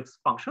 non-convex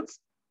functions.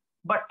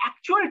 But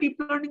actual deep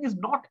learning is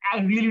not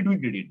really doing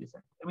gradient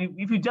descent. I mean,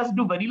 if you just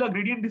do vanilla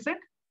gradient descent,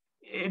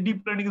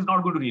 deep learning is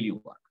not going to really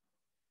work.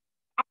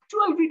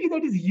 Actual VT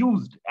that is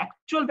used,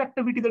 actual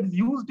vector VT that is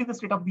used in the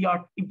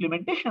state-of-the-art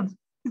implementations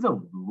is a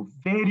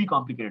very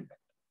complicated vector.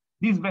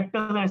 These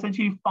vectors are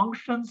essentially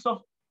functions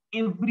of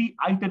every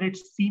iterate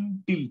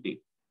seen till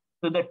date.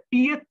 So the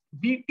tth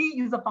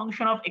VT is a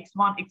function of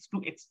x1,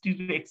 x2, xt to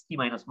xt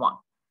minus 1.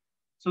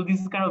 So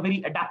this is kind of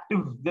very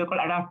adaptive, they're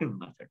called adaptive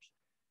methods.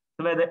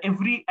 So where at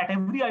every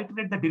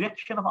iterate, the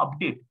direction of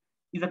update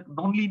is a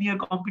nonlinear,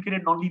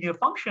 complicated nonlinear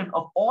function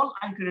of all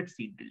iterates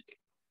seen till date.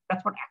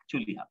 That's what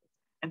actually happens.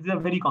 And these are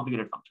very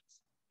complicated functions.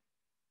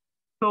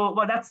 So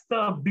but that's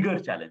the bigger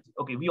challenge.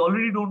 Okay, we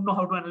already don't know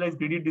how to analyze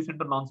gradient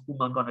descent or non-smooth,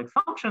 non-convex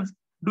functions.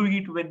 Doing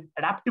it when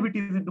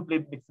adaptivity is into play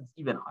makes it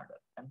even harder.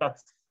 And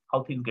that's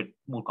how things get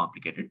more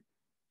complicated.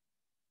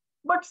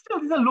 But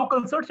still, these are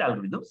local search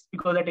algorithms,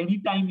 because at any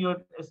time you're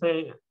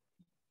say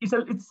it's a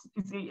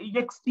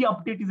ext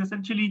update is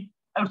essentially,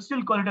 I would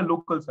still call it a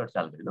local search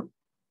algorithm.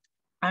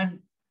 And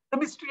the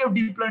mystery of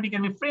deep learning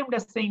can be framed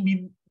as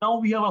saying now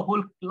we have a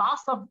whole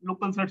class of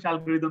local search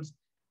algorithms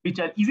which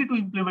are easy to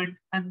implement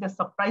and they're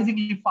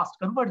surprisingly fast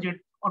convergent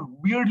on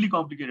weirdly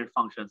complicated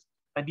functions,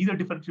 and neither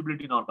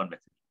differentiability nor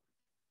convexity.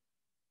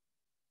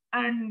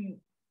 And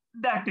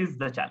that is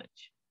the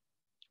challenge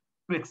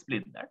to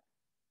explain that.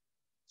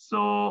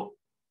 So,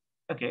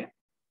 okay.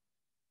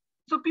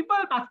 So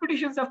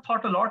mathematicians have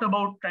thought a lot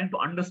about trying to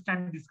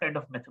understand this kind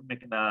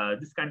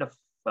of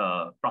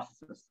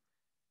processes.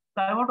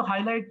 So I want to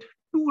highlight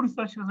two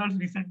research results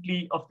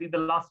recently in the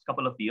last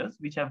couple of years,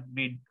 which have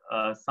made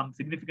some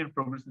significant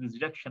progress in this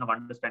direction of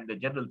understanding the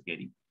general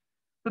theory.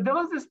 So there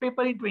was this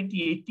paper in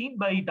 2018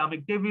 by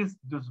Damek Davis,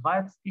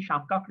 Duzvatsky,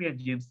 Shamkakri,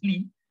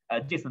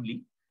 and Jason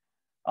Lee,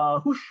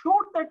 who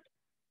showed that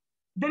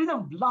there is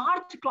a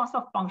large class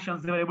of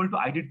functions they were able to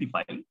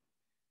identify,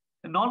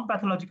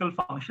 non-pathological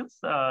functions.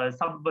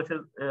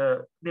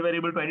 They were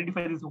able to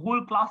identify this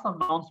whole class of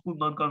non-smooth,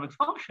 non-convex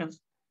functions,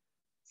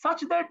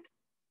 such that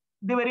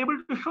they were able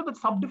to show that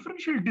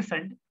subdifferential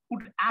descent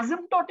would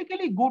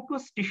asymptotically go to a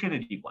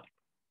stationary point.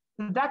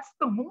 So that's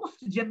the most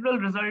general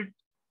result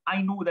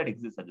I know that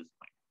exists at this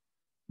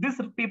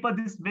point.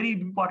 This very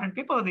important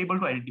paper was able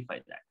to identify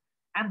that.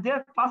 And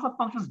their class of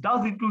functions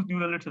does include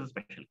neural nets as a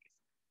special case.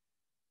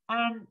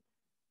 And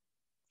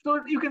so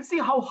you can see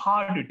how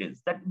hard it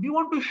is that we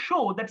want to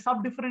show that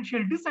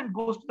subdifferential descent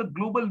goes to the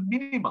global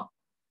minima.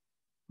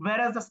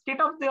 Whereas the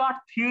state-of-the-art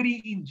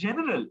theory in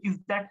general is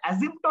that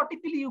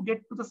asymptotically you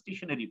get to the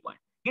stationary point,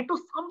 get to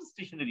some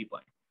stationary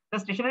point. The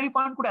stationary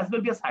point could as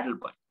well be a saddle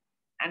point.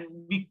 And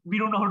we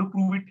don't know how to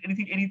prove it,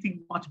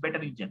 anything much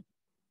better in general.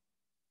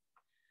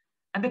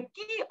 And the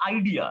key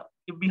idea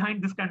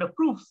behind this kind of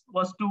proofs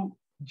was to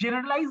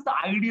generalize the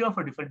idea of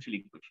a differential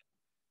equation.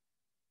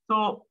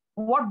 So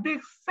what they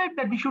said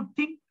that we should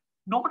think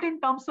not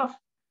in terms of,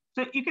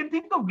 so you can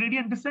think of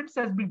gradient descents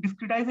as being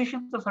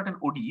discretizations of certain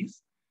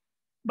ODEs,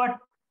 but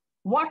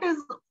what is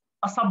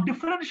a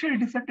subdifferential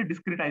descent a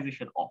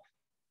discretization of?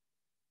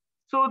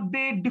 So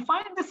they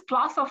define this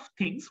class of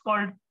things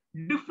called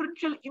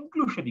differential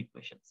inclusion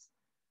equations.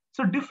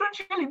 So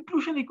differential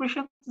inclusion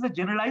equations is a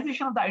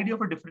generalization of the idea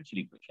of a differential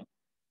equation.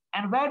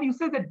 And where you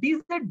say that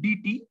dz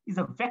dt is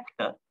a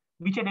vector,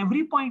 which at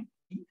every point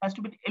t has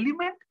to be an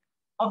element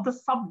of the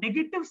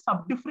negative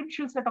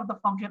subdifferential set of the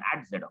function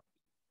at z of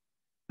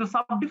t. So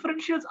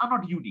subdifferentials are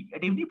not unique.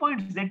 At every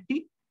point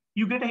zt,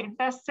 you get an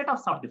entire set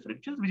of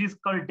subdifferentials, which is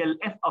called del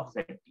f of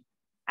zt.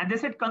 And they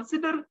said,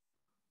 consider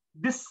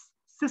this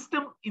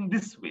system in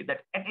this way,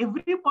 that at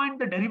every point,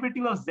 the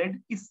derivative of z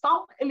is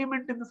some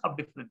element in the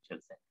subdifferential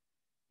set.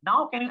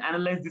 Now, can you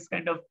analyze this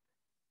kind of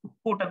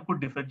quote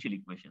unquote differential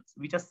equations,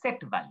 which are set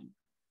value?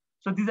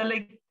 So these are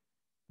like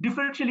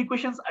differential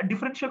equations,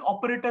 differential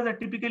operators are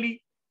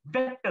typically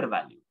vector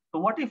value. So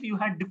what if you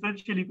had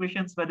differential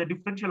equations where the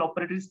differential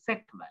operator is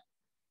set value?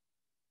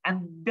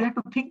 And they had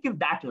to think in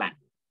that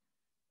language,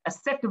 a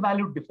set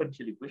valued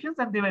differential equations,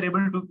 and they were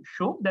able to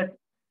show that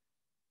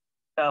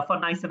for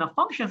nice enough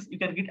functions, you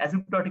can get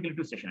asymptotically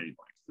to stationary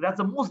points. So that's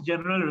the most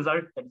general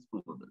result that is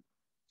provable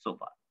so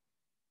far.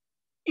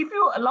 If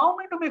you allow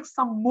me to make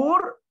some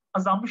more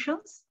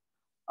assumptions,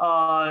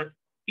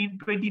 in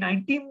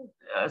 2019,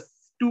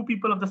 two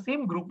people of the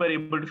same group were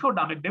able to show,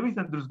 Damek Davis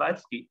and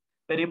Druzhbaevsky,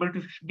 were able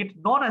to get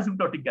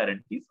non-asymptotic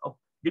guarantees of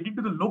getting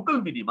to the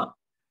local minima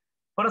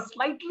for a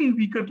slightly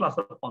weaker class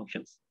of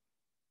functions,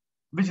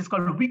 which is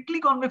called weakly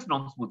convex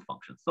non-smooth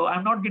functions. So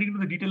I'm not getting into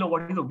the detail of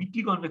what is a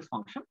weakly convex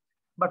function,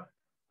 but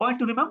point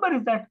to remember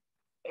is that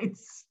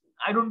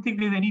I don't think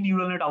there's any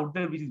neural net out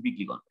there which is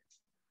weakly convex.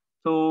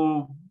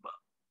 So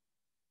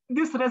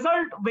this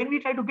result, when we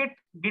try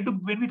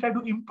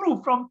to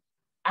improve from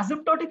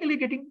asymptotically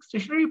getting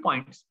stationary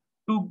points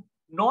to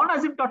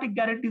non-asymptotic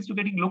guarantees to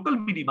getting local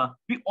minima,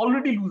 we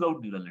already lose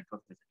out neural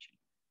networks essentially.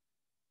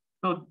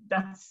 So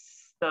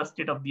that's the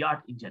state of the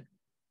art in general.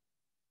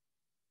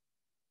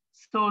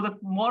 So the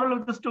moral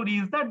of the story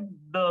is that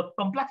the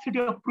complexity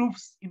of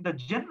proofs in the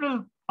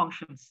general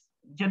functions,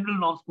 general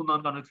non-smooth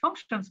non-convex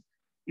functions,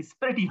 is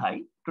pretty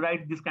high. To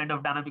write this kind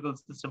of dynamical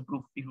system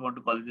proof, if you want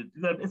to call it,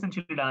 these are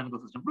essentially dynamical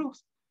system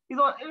proofs, is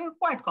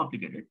quite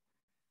complicated.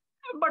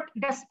 But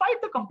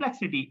despite the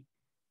complexity,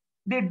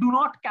 they do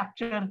not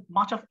capture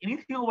much of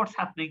anything of what's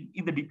happening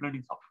in the deep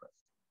learning software.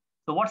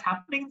 So what's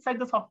happening inside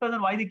the software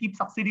and why they keep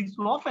succeeding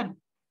so often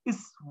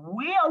is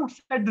way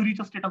outside the reach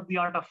of state of the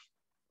art of,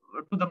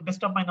 to the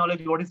best of my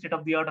knowledge, what is state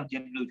of the art of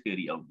general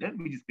theory out there,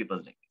 which is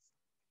papers like this.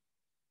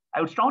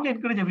 I would strongly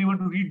encourage everyone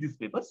to read these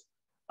papers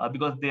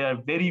because they are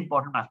very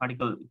important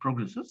mathematical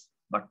progresses.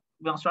 But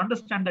we must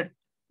understand that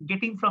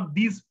getting from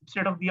these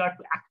state of the art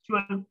to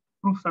actual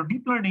proofs of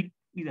deep learning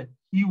is a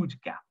huge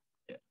gap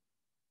there.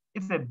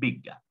 It's a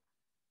big gap.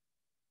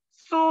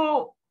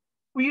 So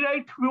we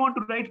want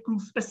to write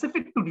proofs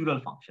specific to neural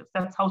functions.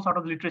 That's how sort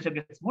of the literature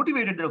gets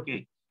motivated that,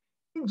 okay,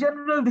 in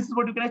general, this is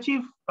what you can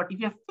achieve, but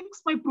if I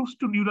fix my proofs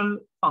to neural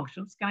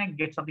functions, can I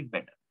get something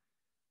better?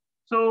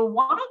 So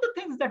one of the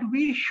things that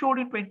we showed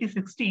in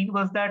 2016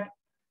 was that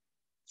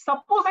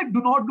suppose I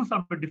do not do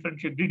some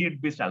differential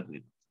gradient-based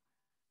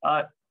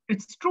algorithms.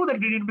 It's true that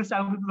gradient-based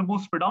algorithms is the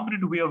most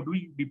predominant way of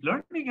doing deep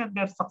learning, and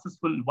they're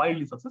successful,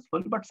 wildly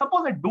successful. But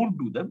suppose I don't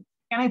do them,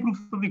 can I prove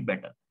something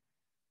better?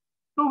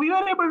 So we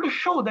were able to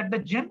show that the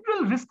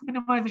general risk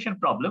minimization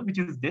problem, which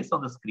is this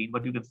on the screen,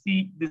 but you can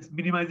see this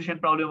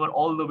minimization problem over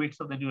all the weights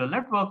of the neural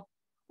network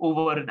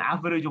over an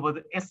average over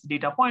the S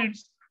data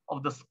points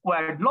of the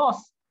squared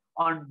loss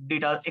on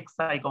data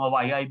xi,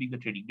 yi being the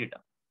training data.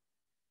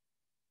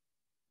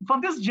 For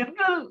this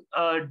general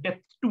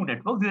depth 2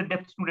 network, this is a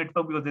depth 2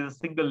 network because there's a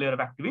single layer of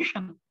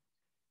activation.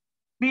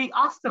 We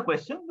asked the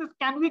question,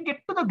 can we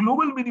get to the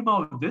global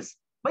minima of this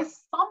by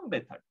some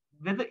method?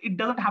 Whether it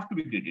doesn't have to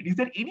be graded. Is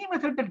there any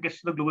method that gets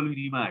to the global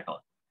minima at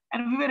all?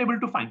 And we were able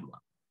to find one.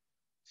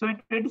 So in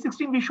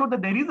 2016, we showed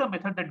that there is a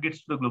method that gets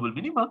to the global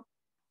minima,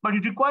 but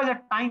it requires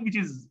a time which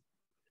is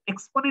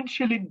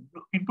exponential in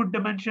input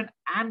dimension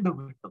and the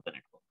width of the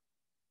network.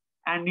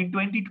 And in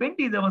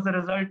 2020, there was a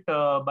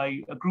result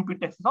by a group in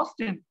Texas,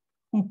 Austin,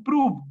 who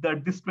proved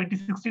that this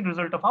 2016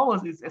 result of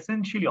ours is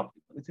essentially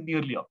optimal. It's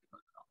nearly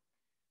optimal now,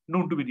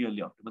 known to be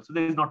nearly optimal. So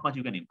there is not much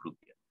you can improve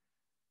here.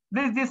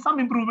 There's some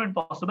improvement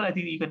possible. I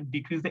think you can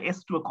decrease the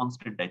S to a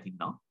constant, I think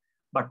now,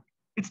 but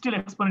it's still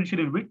exponential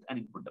in width and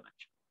input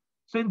dimension.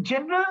 So in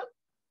general,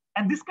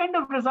 and this kind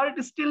of result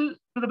is still,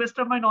 to the best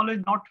of my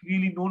knowledge, not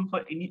really known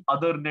for any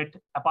other net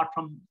apart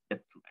from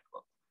depth 2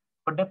 networks.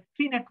 For depth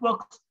 3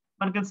 networks,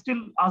 one can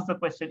still ask the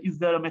question, is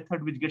there a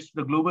method which gets to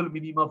the global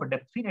minima of a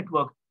depth 3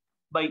 network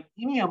by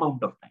any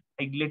amount of time?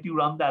 I let you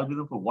run the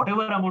algorithm for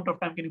whatever amount of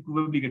time can you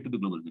probably get to the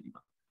global minima.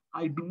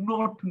 I do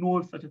not know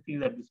if such a thing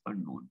is at this point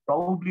known.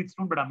 Probably it's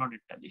known, but I'm not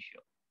entirely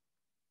sure.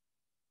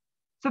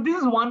 So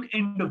this is one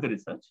end of the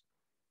research.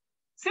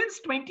 Since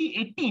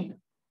 2018,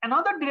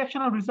 another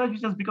direction of research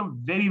which has become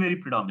very, very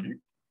predominant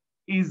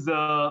is,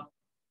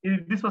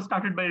 this was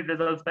started by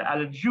results by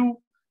Alan Zhu,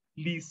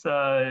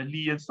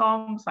 Lee and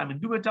Song, Simon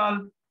Du et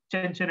al.,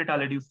 Chen et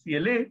al. At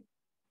UCLA.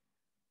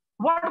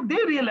 What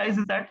they realize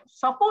is that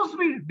suppose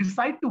we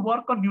decide to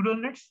work on neural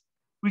nets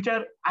which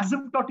are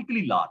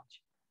asymptotically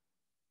large.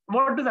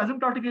 What does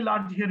asymptotically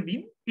large here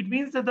mean? It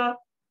means that the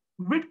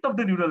width of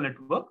the neural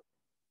network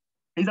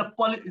is a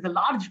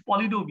large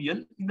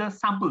polynomial in the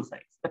sample size,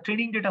 the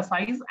training data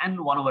size, and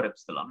 1 over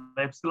epsilon.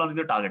 The epsilon is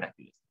the target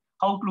accuracy.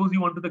 How close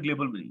you want to the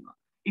global minima.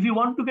 If you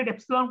want to get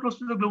epsilon close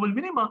to the global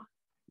minima,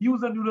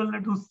 use a neural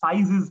net whose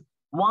size is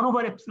 1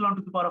 over epsilon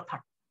to the power of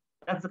 30.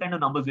 That's the kind of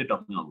numbers we're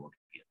talking about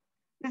here.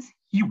 It's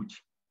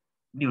huge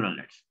neural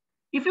nets.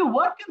 If you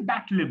work in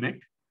that limit,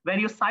 where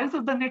your size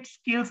of the net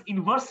scales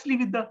inversely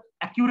with the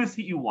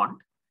accuracy you want,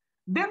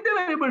 then they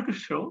were able to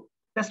show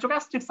that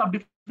stochastic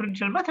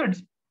subdifferential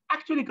methods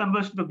actually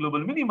converge to the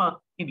global minima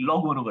in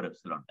log 1 over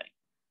epsilon time.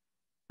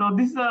 So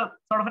this is a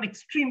sort of an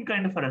extreme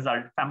kind of a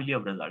result, family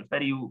of results,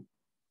 where you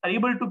are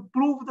able to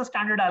prove the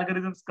standard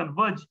algorithms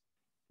converge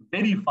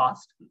very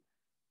fast,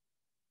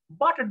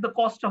 but at the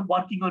cost of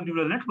working on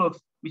neural networks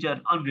which are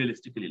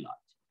unrealistically large.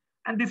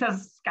 And this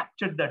has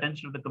captured the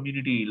attention of the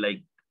community,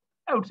 like,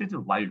 I would say it's a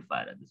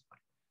wildfire at this point.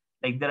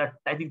 Like there are,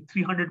 I think,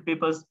 300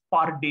 papers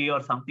per day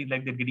or something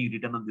like that getting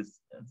written on this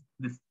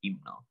scheme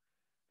now.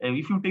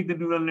 If you take the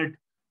neural net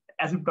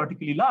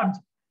asymptotically large,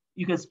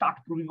 you can start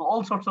proving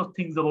all sorts of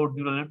things about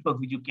neural networks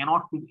which you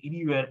cannot prove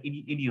anywhere,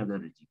 any other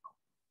regime.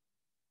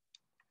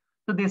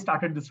 So they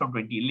started this from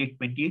late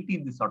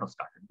 2018, this sort of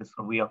started this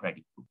from way of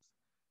writing proofs.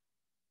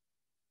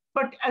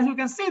 But as you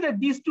can see that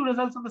these two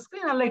results on the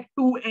screen are like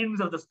two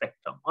ends of the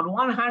spectrum. On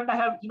one hand, I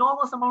have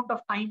enormous amount of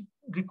time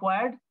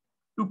required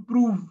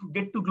to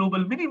get to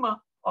global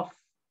minima of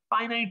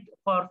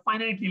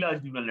finitely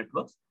large neural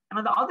networks. And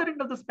on the other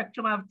end of the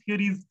spectrum, I have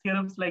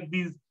theorems like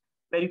these,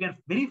 where you can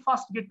very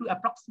fast get to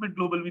approximate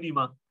global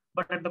minima,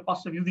 but at the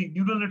cost of using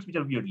neural nets which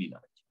are weirdly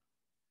large.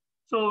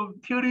 So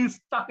theory is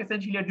stuck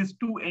essentially at these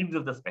two ends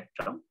of the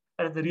spectrum,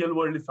 whereas the real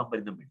world is somewhere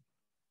in the middle.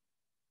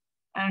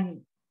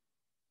 And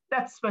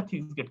that's where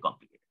things get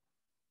complicated.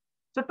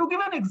 So to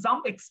give an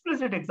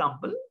explicit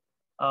example,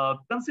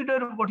 consider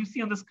what you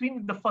see on the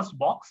screen in the first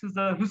box is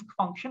the risk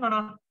function on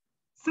a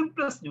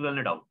simplest neural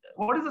net out there.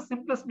 What is the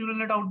simplest neural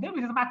net out there?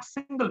 Which is a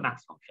single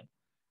max function.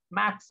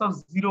 Max of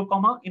 0,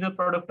 inner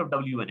product of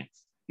W and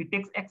X. It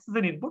takes X as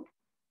an input,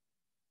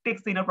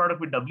 takes the inner product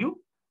with W,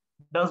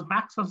 does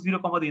max of 0,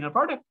 the inner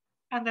product,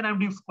 and then I'm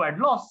doing squared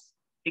loss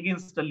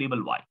against a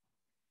label Y.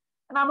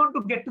 And I want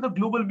to get to the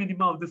global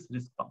minima of this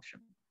risk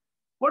function.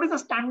 What is the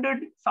standard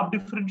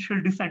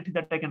subdifferential descent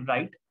that I can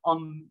write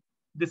on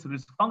this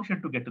risk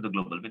function to get to the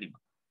global minima?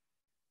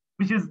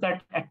 Which is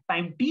that at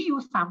time t,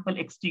 you sample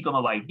xt,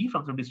 yt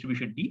from some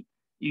distribution t.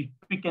 You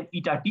pick an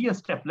eta t, a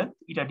step length,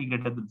 eta t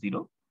greater than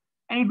 0,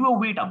 and you do a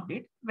weight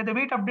update, where the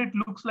weight update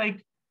looks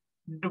like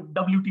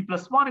wt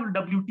plus 1 into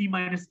wt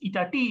minus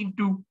eta t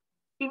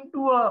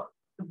into a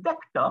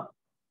vector,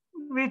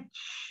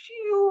 which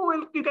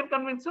you can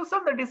convince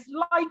yourself that is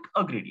like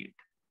a gradient.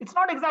 It's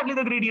not exactly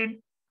the gradient,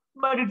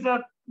 but it's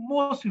a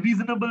most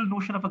reasonable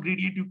notion of a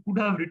gradient you could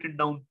have written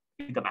down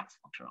with the max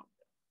function out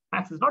there.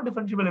 Max is not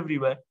differentiable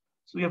everywhere,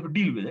 so you have to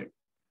deal with it.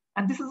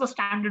 And this is the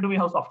standard way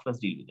how softwares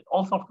deal with it.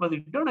 All softwares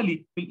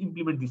internally will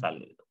implement this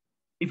algorithm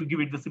if you give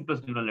it the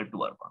simplest neural net to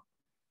work on.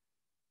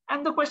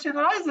 And the question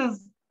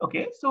arises,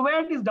 okay, so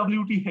where is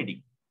WT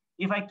heading?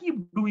 If I keep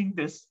doing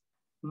this,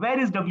 where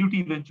is WT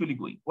eventually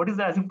going? What is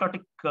the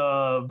asymptotic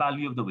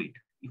value of the weight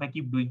if I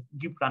keep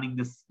running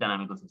this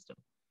dynamical system?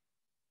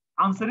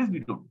 Answer is we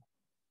don't know.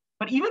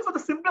 But even for the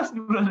simplest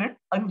neural net,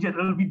 in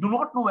general, we do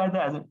not know where the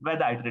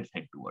iterates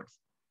head towards,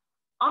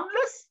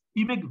 unless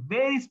you make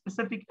very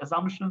specific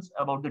assumptions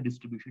about the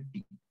distribution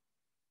D.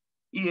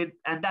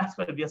 And that's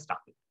where we are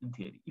stuck with in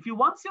theory. If you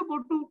once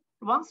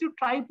you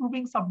try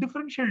proving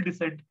subdifferential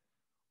descent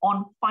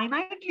on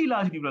finitely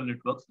large neural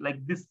networks, like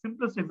this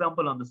simplest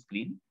example on the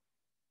screen,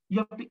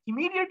 you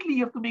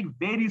have to make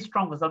very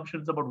strong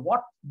assumptions about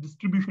what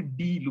distribution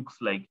D looks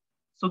like,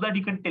 so that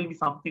you can tell me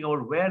something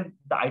about where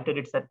the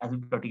iterates are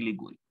asymptotically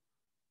going.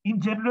 In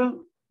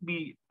general,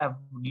 we have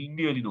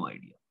really no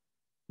idea.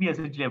 We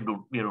essentially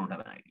don't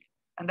have an idea.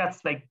 And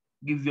that's like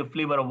gives you a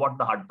flavor of what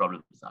the hard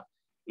problems are.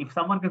 If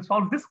someone can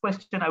solve this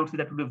question, I would say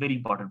that would be a very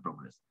important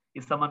progress.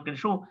 If someone can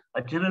show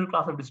a general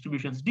class of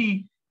distributions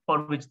D for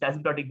which the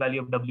asymptotic value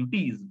of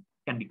WT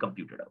can be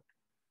computed out,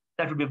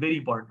 that would be a very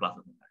important class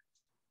of mathematics.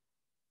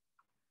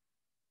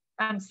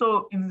 And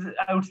so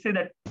I would say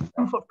that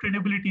proof of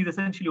trainability is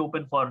essentially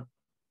open for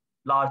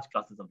large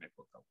classes of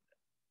networks out there.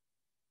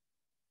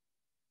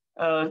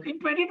 In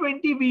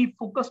 2020, we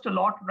focused a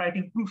lot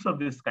writing proofs of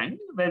this kind,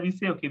 where we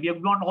say, okay, we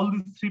have got all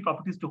these three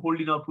properties to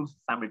hold in our proofs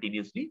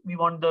simultaneously. We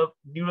want the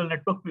neural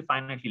network to be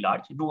finitely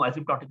large, no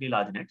asymptotically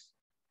large nets.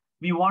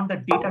 We want the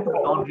data to be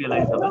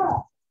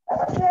non-realizable.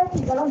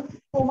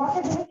 All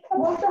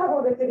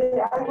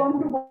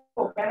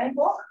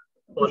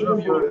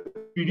of your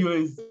video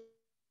is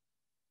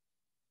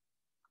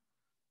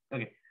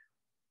okay.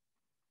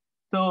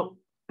 So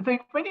in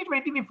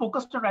 2020, we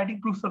focused on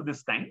writing proofs of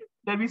this kind.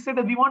 Then we said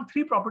that we want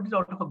 3 properties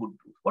out of a good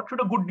proof. What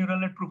should a good neural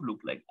net proof look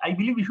like? I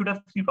believe we should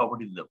have 3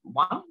 properties in the proof.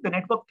 One, the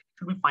network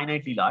should be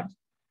finitely large.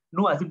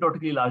 No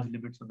asymptotically large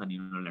limits on the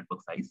neural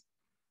network size.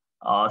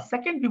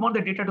 Second, we want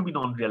the data to be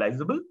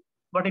non-realizable.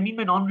 What I mean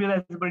by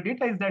non-realizable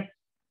data is that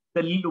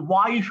the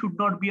Y should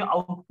not be an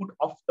output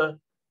of the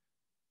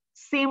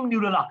same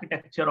neural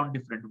architecture on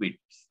different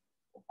weights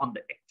on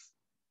the X.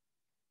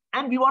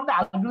 And we want the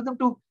algorithm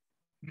to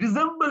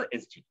resemble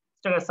SGD,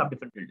 standard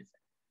subdifferential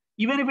design.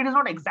 Even if it is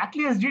not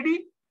exactly SGD,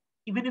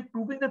 even if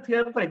proving the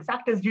theorem for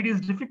exact SGD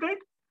is difficult,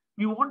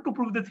 we want to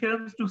prove the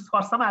theorems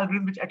for some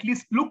algorithm which at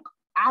least look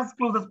as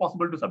close as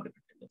possible to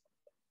subdifferential design.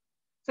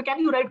 So can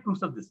you write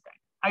proofs of this kind?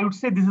 I would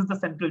say this is the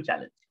central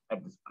challenge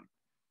at this point.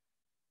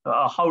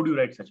 How do you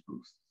write such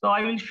proofs? So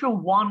I will show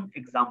one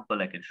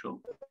example I can show.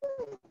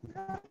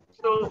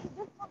 So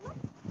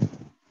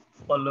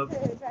follow a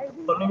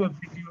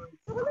video.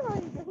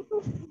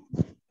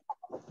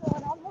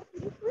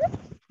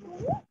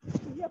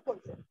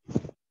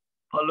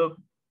 Hello,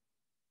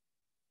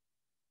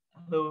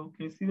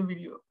 can you see the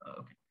video?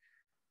 Okay.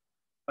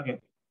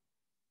 Okay.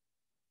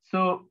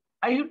 So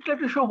I would like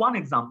to show one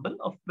example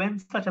of when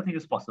such a thing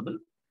is possible.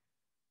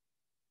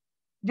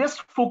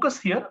 Just focus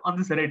here on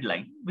this red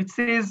line, which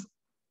says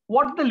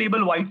what the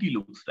label YT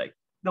looks like.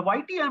 The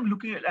YT I'm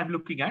looking at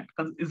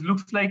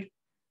looks like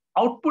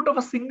output of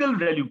a single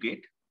ReLU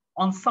gate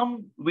on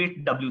some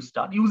weight W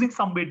star, using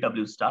some weight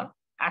W star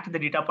at the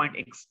data point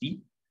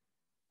XT,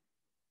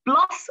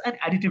 plus an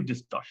additive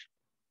distortion.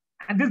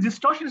 And this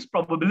distortion is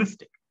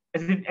probabilistic,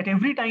 as in at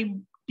every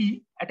time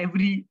T,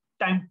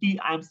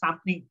 I am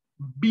sampling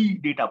B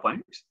data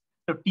points,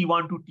 so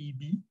T1 to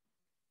TB.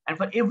 And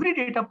for every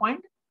data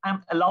point,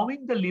 I'm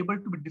allowing the label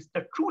to be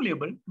the true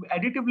label to be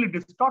additively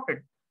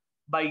distorted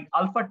by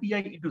alpha Ti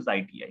into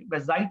xi Ti, where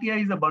xi Ti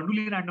is a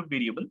Bernoulli random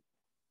variable.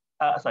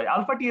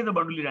 Alpha Ti is a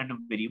Bernoulli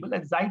random variable,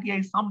 and xi Ti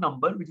is some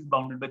number which is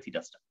bounded by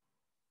theta star.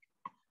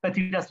 Where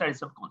theta star is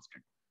some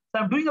constant.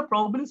 So I'm doing a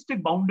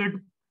probabilistic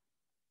bounded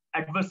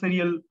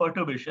adversarial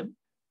perturbation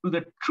to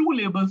the true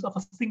labels of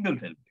a single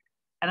ReLU.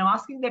 And I'm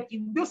asking that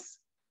in this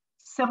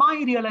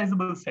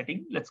semi-realizable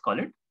setting, let's call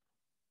it,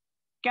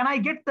 can I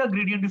get the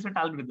gradient descent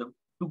algorithm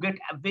to get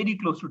very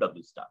close to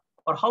W star?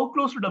 Or how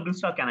close to W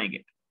star can I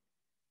get?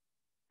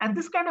 And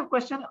this kind of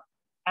question,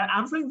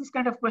 answering this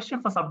kind of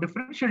question for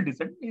subdifferential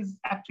descent is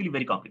actually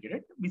very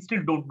complicated. We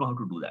still don't know how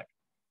to do that.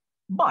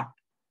 But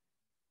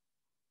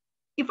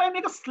if I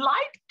make a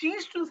slight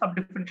change to the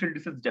subdifferential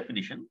descent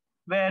definition,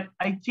 where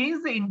I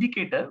change the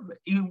indicator,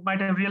 you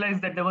might have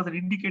realized that there was an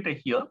indicator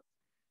here.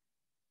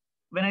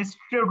 When I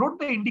wrote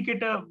the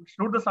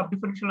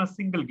subdifferential on a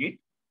single gate,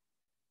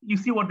 you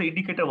see what the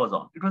indicator was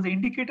on. It was the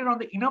indicator on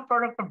the inner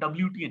product of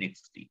WT and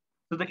XT.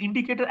 So the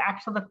indicator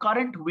acts on the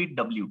current weight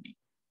WT.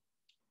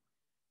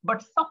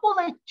 But suppose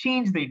I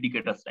change the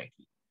indicator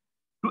slightly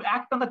to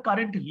act on the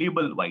current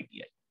label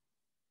YTI.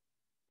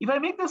 If I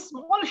make this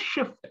small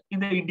shift in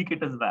the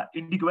indicators where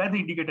the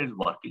indicator is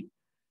working,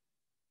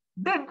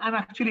 then I'm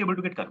actually able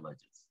to get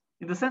convergence.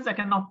 In the sense, I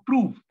can now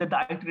prove that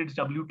the iterates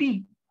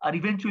WT are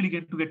eventually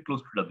going to get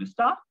close to W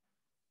star,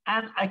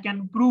 and I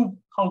can prove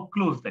how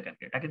close they can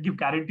get. I can give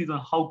guarantees on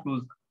how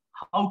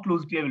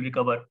closely I will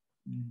recover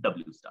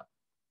W star.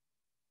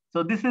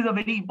 So this is a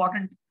very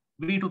important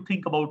way to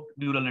think about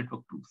neural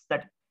network proofs,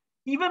 that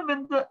even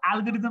when the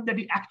algorithm that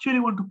you actually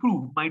want to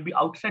prove might be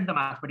outside the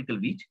mathematical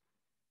reach,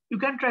 you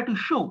can try to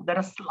show that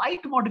a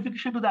slight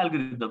modification to the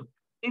algorithm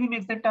maybe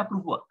makes the entire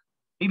proof work.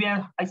 Maybe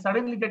I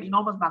suddenly get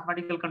enormous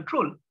mathematical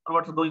control on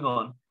what's going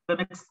on that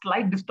makes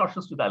slight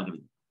distortions to the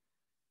algorithm.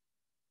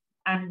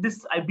 And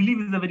this, I believe,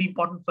 is a very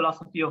important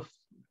philosophy of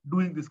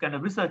doing this kind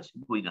of research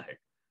going ahead.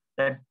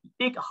 That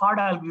take hard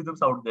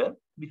algorithms out there,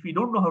 which we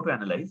don't know how to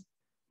analyze,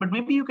 but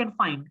maybe you can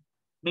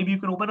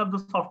open up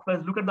the software,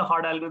 look at the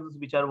hard algorithms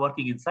which are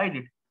working inside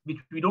it, which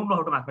we don't know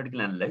how to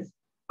mathematically analyze.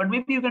 But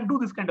maybe you can do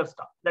this kind of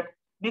stuff that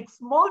makes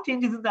small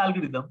changes in the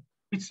algorithm,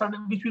 which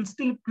will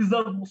still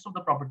preserve most of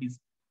the properties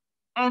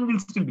and will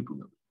still be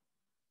provable.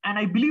 And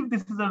I believe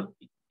this is an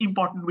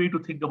important way to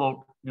think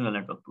about neural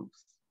network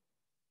proofs.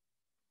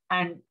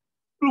 And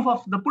proof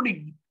of the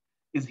pudding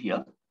is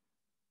here.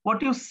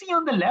 What you see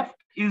on the left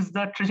is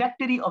the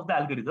trajectory of the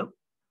algorithm.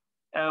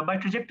 By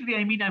trajectory,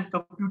 I mean I'm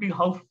computing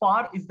how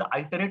far is the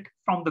iterate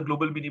from the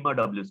global minima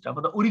W star,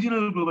 for the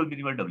original global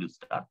minima W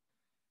star.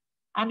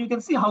 And you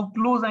can see how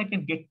close I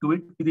can get to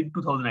it within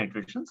 2000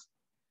 iterations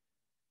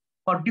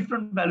for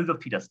different values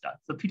of theta star.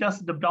 So theta,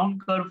 the brown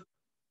curve,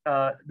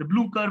 the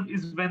blue curve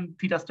is when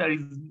theta star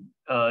is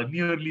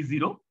nearly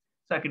 0.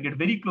 So I can get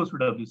very close to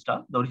W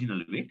star, the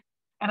original weight.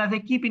 And as I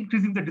keep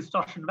increasing the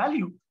distortion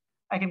value,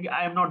 I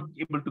am not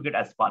able to get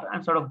as far.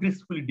 I'm sort of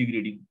gracefully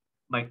degrading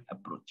my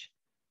approach.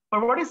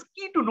 But what is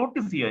key to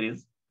notice here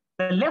is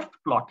the left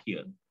plot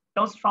here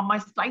comes from my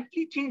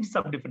slightly changed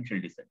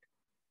subdifferential descent,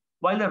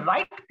 while the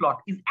right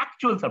plot is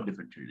actual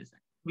subdifferential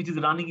descent. which is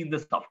running in the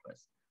software.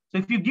 So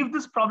if you give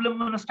this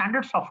problem on a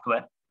standard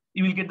software,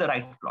 you will get the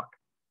right plot.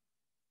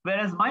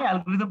 Whereas my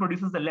algorithm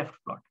produces the left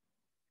plot.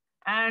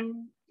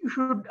 And you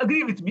should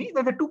agree with me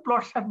that the two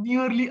plots are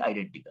nearly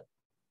identical.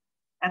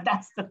 And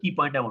that's the key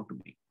point I want to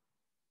make.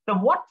 So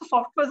what the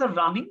softwares are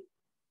running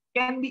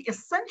can be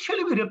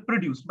essentially be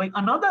reproduced by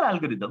another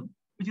algorithm,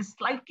 which is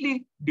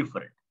slightly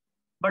different.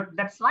 But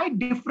that slight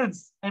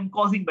difference I'm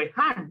causing by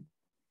hand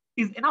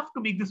is enough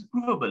to make this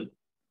provable,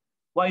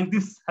 while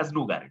this has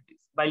no guarantees.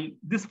 While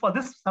this, for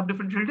this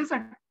subdifferential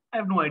descent, I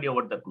have no idea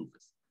what the proof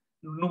is.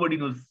 Nobody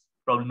knows,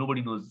 probably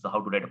nobody knows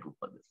how to write a proof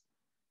for this.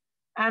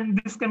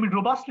 And this can be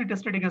robustly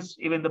tested against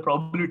even the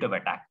probability of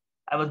attack.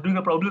 I was doing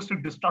a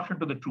probabilistic distortion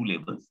to the true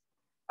labels.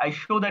 I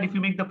show that if you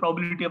make the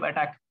probability of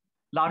attack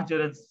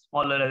larger and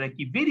smaller as I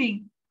keep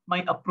varying,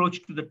 my approach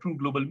to the true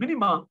global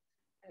minima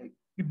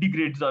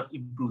degrades or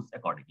improves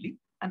accordingly.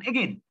 And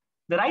again,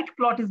 the right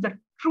plot is the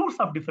true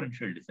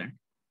subdifferential descent,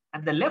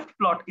 and the left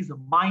plot is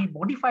my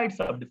modified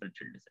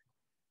subdifferential descent.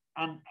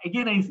 And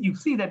again, you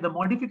see that the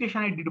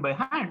modification I did by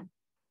hand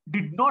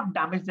did not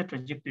damage the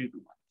trajectory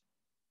too much.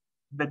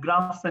 The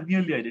graphs are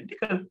nearly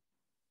identical,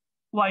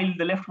 while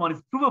the left one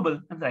is provable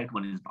and the right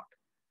one is not.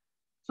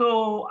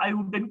 So I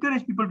would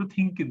encourage people to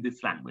think in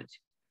this language,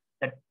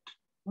 that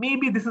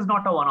maybe this is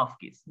not a one-off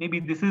case. Maybe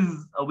this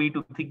is a way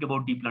to think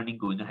about deep learning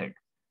going ahead.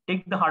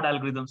 Take the hard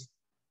algorithms,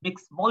 make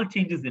small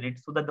changes in it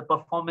so that the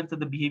performance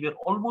and the behavior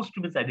almost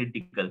remains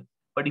identical.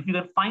 But if you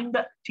can find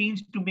the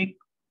change to make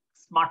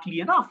smartly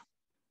enough,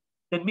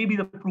 then maybe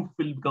the proof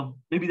will become,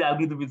 maybe the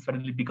algorithm will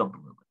suddenly become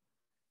provable.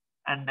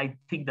 And I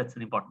think that's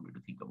an important way to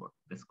think about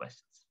these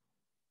questions.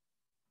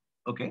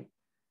 Okay.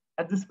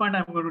 At this point,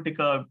 I'm going to take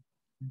a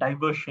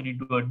diversion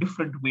into a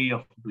different way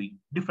of doing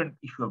different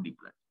issue of deep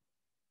learning.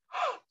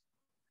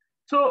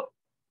 So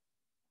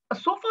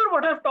far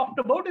what I've talked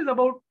about is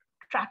about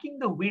tracking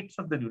the weights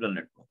of the neural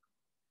network,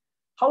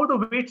 how the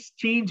weights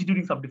change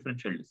during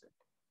subdifferential descent.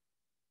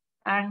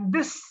 And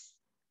this,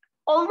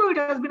 although it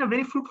has been a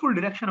very fruitful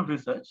direction of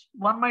research,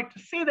 one might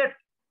say that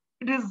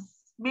it is,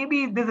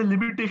 maybe there's a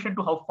limitation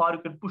to how far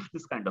you can push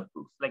this kind of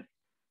proofs. Like,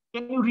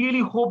 can you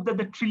really hope that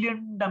the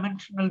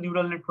trillion-dimensional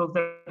neural networks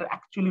that are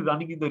actually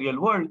running in the real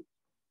world,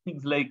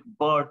 things like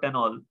BERT and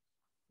all,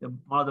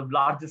 one of the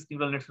largest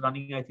neural nets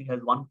running, I think,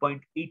 has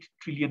 1.8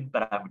 trillion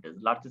parameters,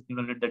 largest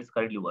neural net that is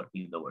currently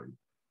working in the world.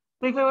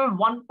 So if you have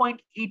 1.8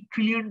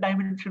 trillion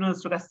dimensional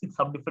stochastic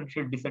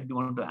subdifferential descent you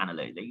want to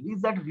analyze, like,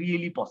 is that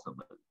really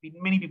possible?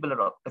 Many people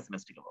are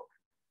pessimistic about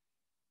it.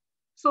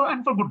 So,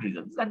 and for good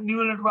reasons. And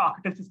neural network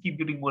architectures keep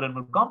getting more and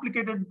more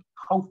complicated.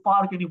 How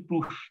far can you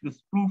push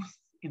these proofs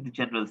in the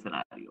general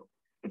scenario?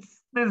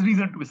 There's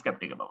reason to be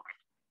skeptical about it.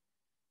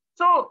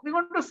 So we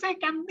want to say,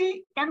 can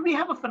we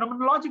have a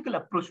phenomenological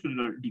approach to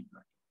deep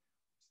learning?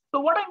 So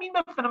what I mean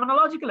by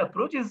phenomenological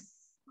approach is,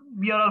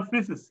 we are all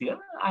physicists here.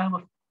 I am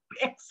an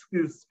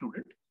ex-phys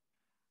student.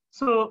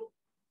 So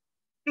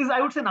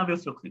I would say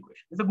Navier-Stokes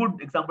equation. It's a good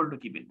example to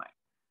keep in mind.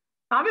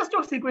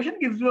 Navier-Stokes equation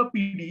gives you a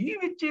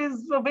PDE, which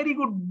is a very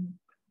good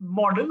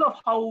model of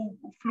how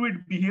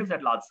fluid behaves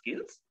at large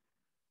scales.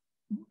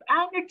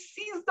 And it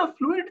sees the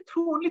fluid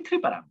through only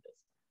 3 parameters: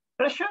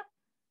 pressure,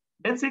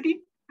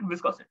 density, and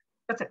viscosity.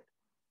 That's it.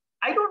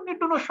 I don't need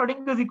to know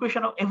Schrodinger's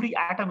equation of every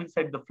atom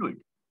inside the fluid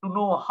to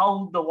know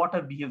how the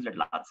water behaves at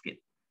large scale.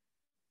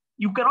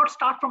 You cannot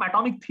start from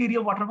atomic theory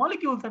of water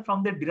molecules and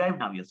from there derive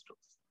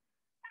Navier-Stokes.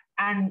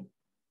 And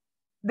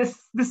this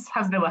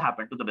has never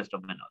happened to the best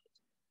of my knowledge.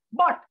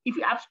 But if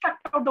you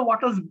abstract out the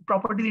water's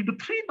properties into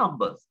 3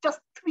 numbers, just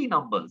 3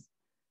 numbers,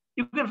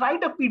 you can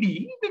write a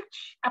PDE,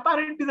 which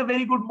apparently is a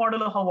very good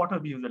model of how water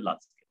behaves at large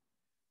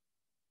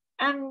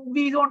scale. And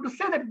we want to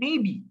say that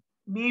maybe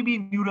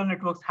neural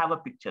networks have a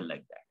picture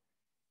like that.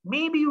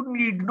 Maybe you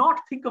need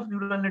not think of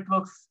neural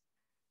networks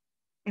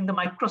in the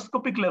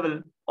microscopic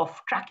level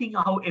of tracking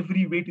how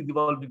every weight is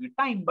evolving with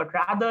time, but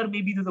rather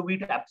maybe there's a way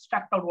to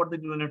abstract out what the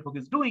neural network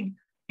is doing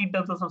in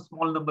terms of some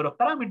small number of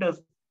parameters,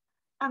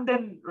 and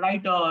then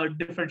write a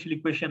differential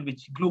equation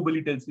which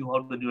globally tells you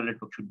how the neural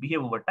network should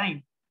behave over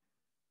time,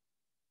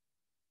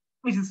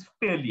 which is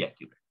fairly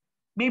accurate.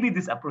 Maybe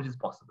this approach is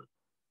possible.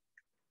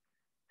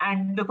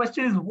 And the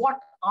question is, what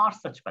are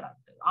such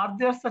parameters? Are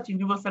there such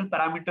universal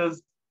parameters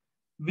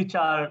which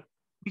have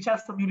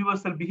some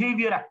universal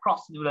behavior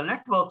across neural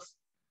networks,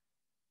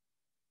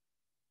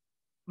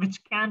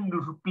 which can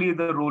play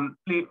the role,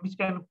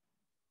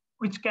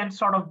 which can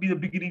sort of be the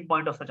beginning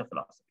point of such a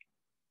philosophy?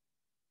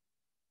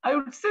 I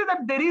would say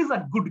that there is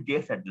a good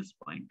guess at this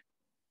point.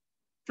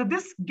 So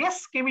this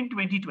guess came in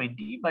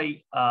 2020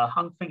 by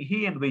Hangfeng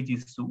He and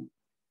Weijie Su.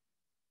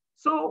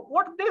 So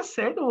what they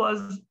said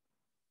was,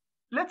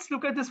 let's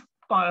look at this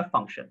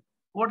function.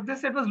 What they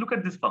said was, look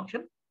at this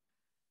function.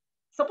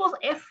 Suppose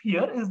F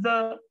here is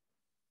the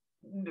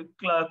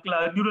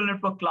neural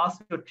network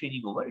class you're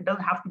training over. It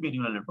doesn't have to be a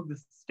neural network.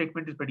 This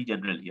statement is pretty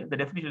general here. The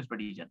definition is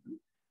pretty general.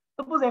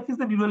 Suppose F is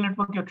the neural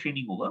network you're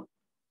training over.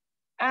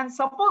 And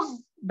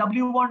suppose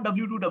W1,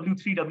 W2,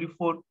 W3,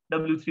 W4,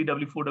 W3,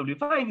 W4,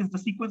 W5 is the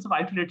sequence of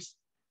iterates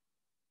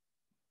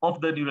of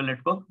the neural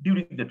network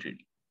during the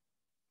training.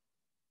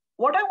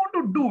 what I want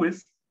to do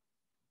is,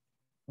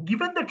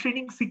 given the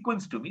training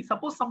sequence to me,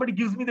 suppose somebody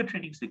gives me the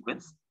training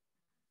sequence,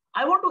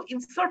 I want to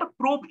insert a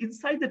probe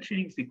inside the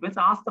training sequence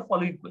and ask the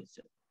following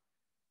question.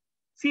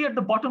 See at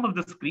the bottom of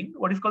the screen,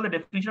 what is called the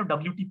definition of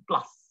WT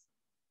plus.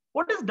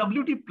 What is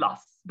WT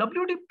plus?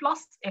 WT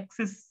plus X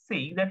is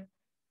saying that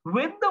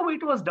when the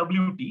weight was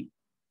WT,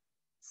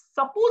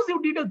 suppose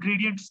you did a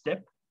gradient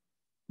step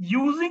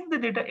using the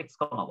data X,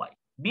 Y.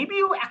 Maybe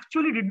you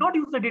actually did not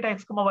use the data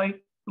X, Y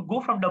to go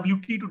from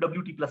WT to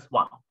WT plus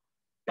 1.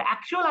 The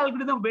actual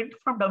algorithm went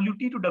from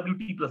WT to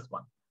WT plus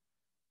 1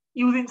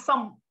 using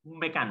some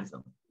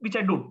mechanism, which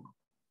I don't know.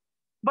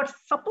 But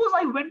suppose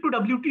I went to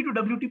WT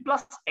to WT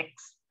plus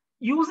X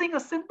using a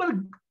simple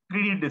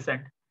gradient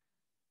descent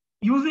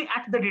using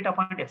at the data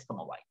point X,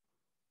 Y.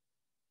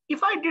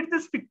 If I did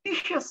this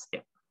fictitious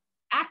step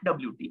at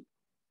WT,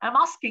 I'm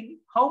asking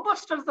how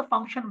much does the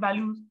function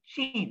value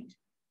change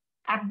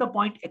at the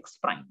point X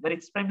prime, where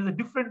X prime is a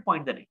different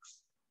point than X.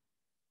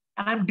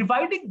 And I'm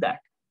dividing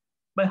that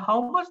by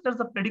how much does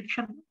the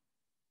prediction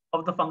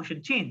of the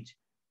function change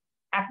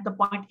at the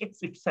point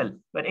X itself,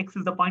 where X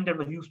is the point that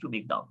was used to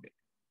make the update.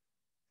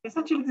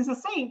 Essentially, this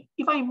is saying,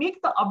 if I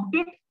make the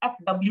update at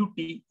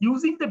WT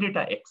using the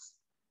data X,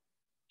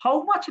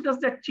 how much does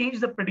that change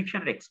the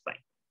prediction at X prime?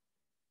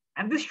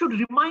 And this should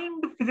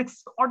remind the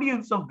physics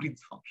audience of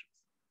Green's functions.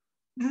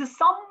 This is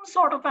some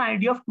sort of an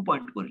idea of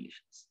two-point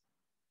correlations.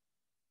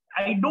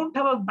 I don't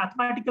have a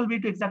mathematical way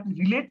to exactly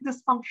relate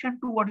this function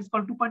to what is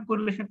called two-point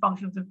correlation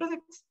functions in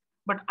physics,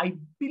 but I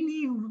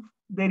believe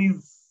there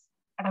is,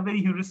 at a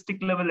very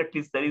heuristic level, at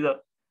least there is a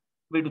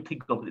way to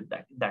think of it in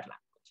that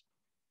language.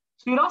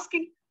 So you're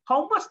asking,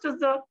 how much does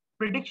the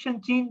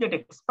prediction change at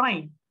X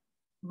prime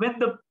when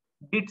the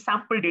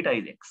sample data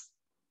is X?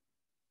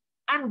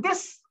 And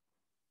this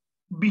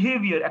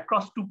behavior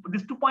across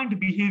this two-point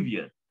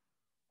behavior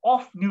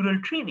of neural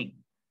training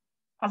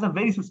has a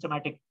very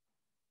systematic,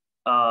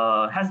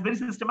 very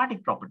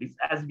systematic properties,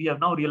 as we have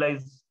now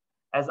realized,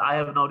 as I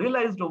have now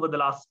realized over the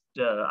last,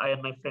 I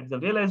and my friends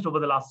have realized over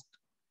the last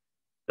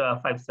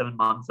 5-7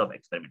 months of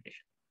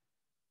experimentation.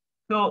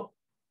 So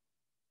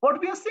what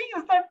we are saying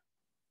is that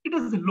it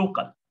is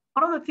local.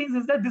 One of the things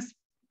is that this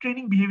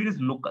training behavior is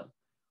local.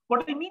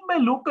 What I mean by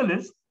local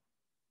is,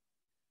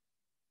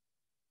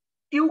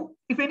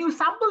 when you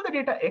sample the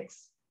data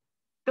X,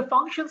 the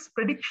function's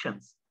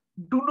predictions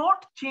do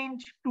not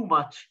change too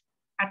much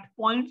at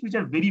points which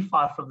are very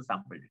far from the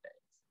sample data X.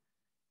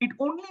 It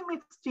only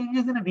makes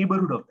changes in a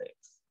neighborhood of the X,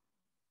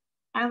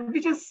 and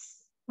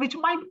which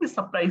might be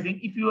surprising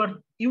if you are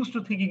used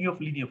to thinking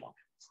of linear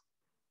functions,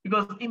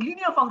 because in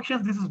linear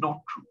functions this is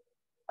not true.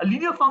 A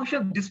linear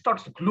function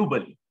distorts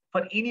globally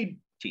for any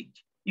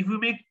change.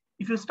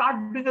 If you start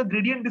doing a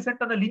gradient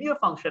descent on a linear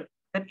function,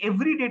 then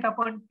every data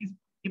point is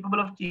capable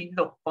of changing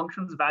the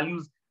function's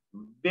values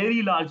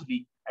very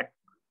largely at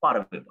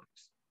faraway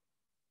points.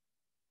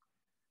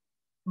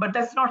 But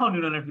that's not how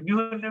neural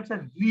networks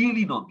are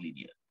really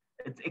nonlinear.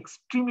 It's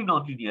extremely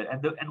nonlinear,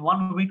 and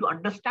one way to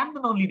understand the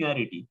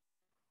nonlinearity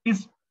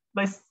is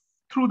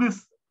through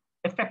this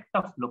effect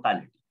of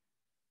locality,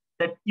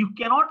 that you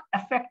cannot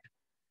affect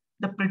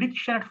the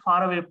prediction at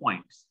faraway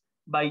points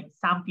by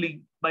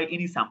sampling by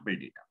any sample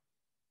data.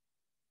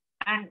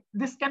 And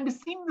this can be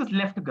seen in this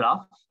left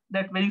graph,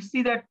 that where you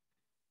see that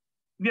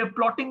we are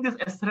plotting this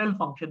SRL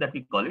function, that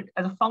we call it,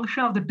 as a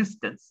function of the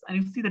distance.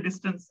 And you see the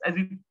distance as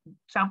you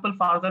sample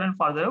farther and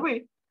farther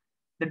away,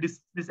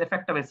 this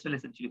effect of SRL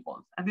essentially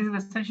falls. And this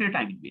is essentially a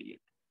time invariant.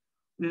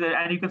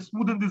 And you can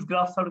smoothen these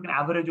graphs out, you can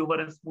average over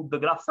and smooth the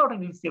graphs out,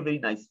 and you'll see a very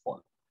nice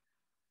fall.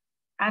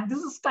 And this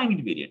is time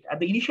invariant. At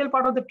the initial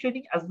part of the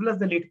training, as well as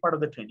the late part of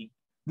the training,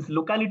 this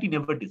locality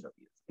never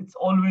disappears. It's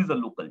always a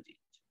local change.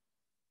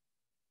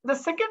 The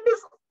second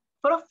is,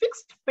 for a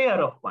fixed pair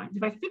of points,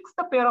 if I fix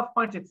the pair of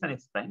points X and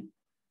X prime,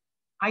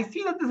 I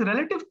see that this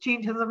relative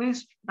change has a very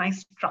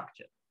nice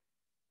structure.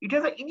 It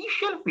has an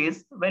initial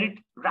phase where it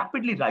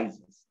rapidly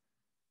rises.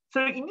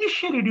 So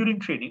initially during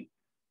training,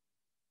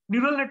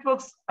 neural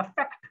networks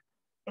affect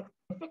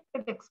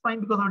X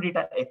prime because of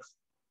data X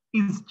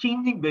is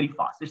changing very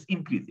fast, it's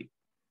increasing.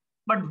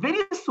 But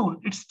very soon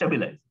it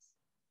stabilizes.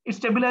 It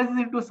stabilizes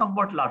into a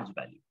somewhat large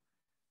value.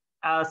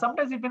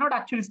 Sometimes it may not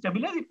actually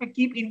stabilize, it may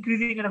keep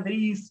increasing at a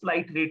very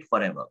slight rate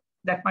forever.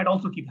 That might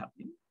also keep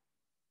happening.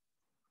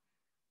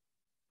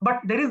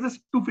 But there is this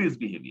two-phase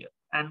behavior.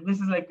 And this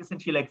is like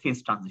essentially like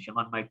phase transition.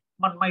 One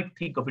might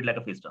think of it like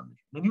a phase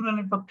transition. The neural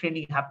network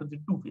training happens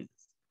in two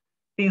phases.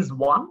 Phase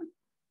one,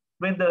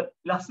 when the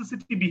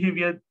elasticity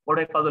behavior, what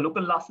I call the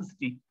local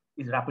elasticity,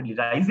 is rapidly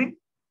rising.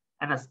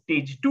 And a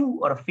stage two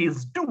or a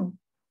phase two,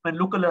 when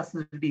local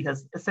elasticity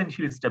has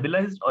essentially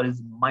stabilized or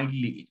is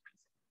mildly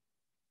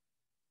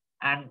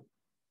increasing.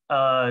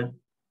 And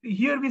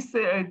here we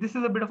say, this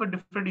is a bit of a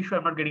different issue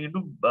I'm not getting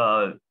into.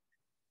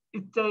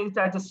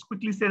 I just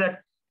quickly say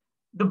that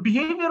the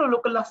behavior of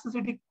local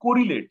elasticity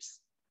correlates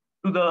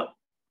to the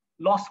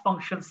loss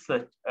function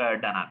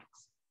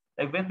dynamics.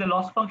 Like when the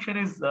loss function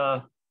is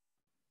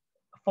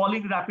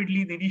falling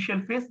rapidly in the initial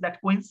phase, that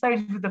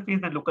coincides with the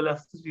phase when local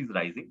elasticity is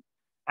rising.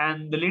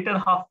 And the later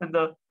half, when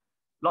the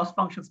loss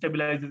function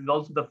stabilizes is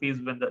also the phase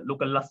when the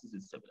local elasticity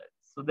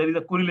stabilizes. So there is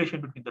a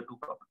correlation between the two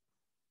properties,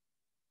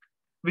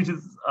 which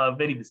is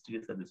very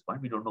mysterious at this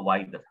point. We don't know why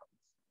that happens.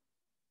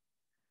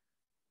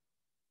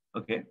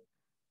 Okay.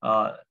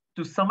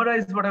 To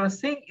summarize what I was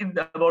saying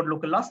about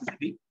local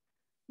elasticity,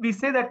 we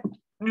say that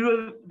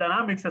neural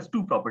dynamics has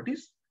two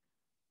properties.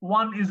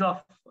 One is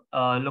of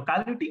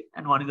locality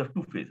and one is of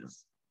two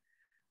phases.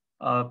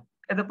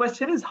 And the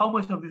question is, how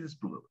much of this is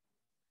provable?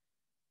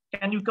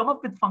 Can you come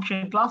up with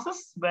function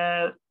classes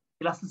where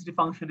elasticity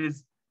function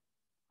is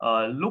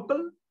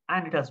local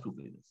and it has two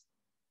phases?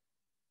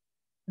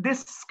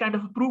 This kind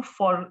of proof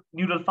for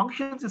neural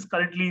functions is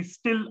currently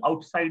still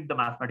outside the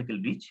mathematical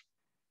reach,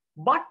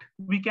 but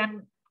we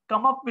can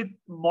come up with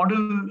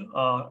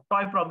model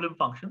toy problem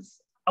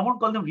functions. I won't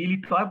call them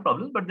really toy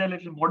problems, but they're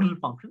little model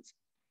functions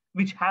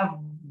which have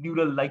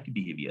neural-like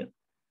behavior.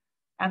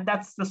 And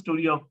that's the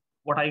story of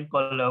what I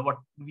call, what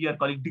we are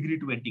calling degree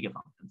 2 NTK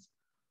functions.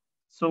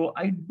 So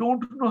I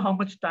don't know how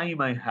much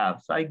time I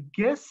have. So I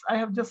guess I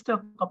have just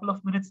a couple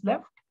of minutes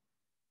left.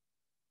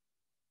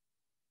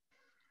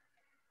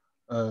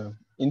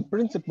 In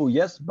principle,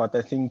 yes, but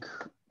I think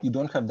you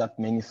don't have that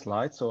many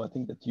slides. So I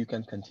think that you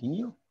can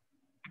continue.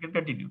 I can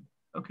continue.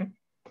 Okay.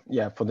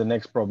 Yeah, for the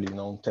next probably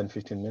 10,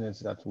 15 minutes,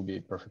 that will be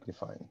perfectly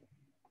fine.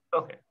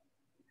 Okay.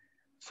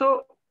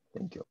 So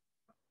thank you.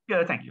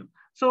 Yeah, thank you.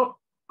 So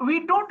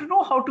we don't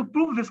know how to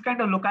prove this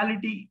kind of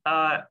locality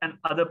and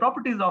other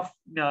properties of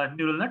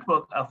neural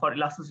network for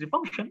elasticity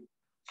function.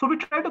 So we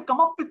try to come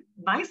up with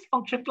nice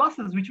function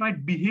classes which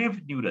might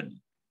behave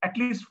neurally, at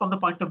least from the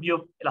point of view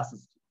of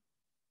elasticity.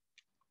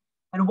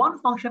 And one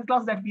function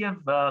class that we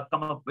have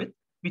come up with,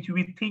 which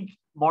we think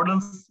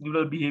models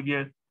neural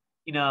behavior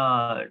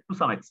to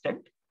some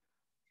extent,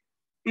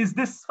 is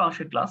this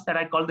function class that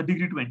I call the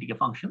degree 2 NTK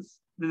functions.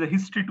 There's a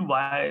history to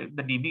why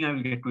the naming, I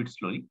will get to it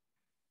slowly.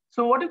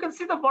 So what you can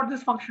see that what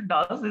this function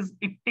does is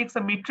it takes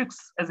a matrix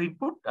as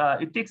input.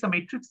 It takes a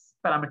matrix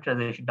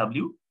parameterization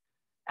W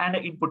and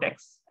an input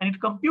X, and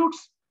it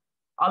computes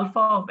alpha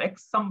of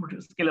X, some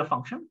scalar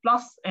function,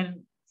 plus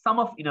and sum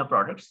of inner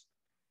products.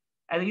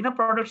 And the inner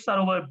products are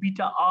over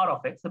beta R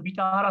of X. So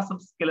beta R are some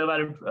scalar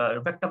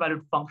valued, vector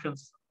valued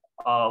functions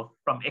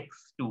from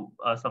X to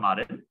some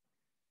Rn.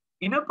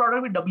 Inner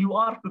product with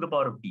WR to the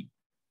power of D.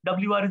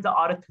 WR is the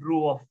rth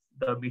row of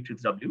the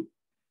matrix W.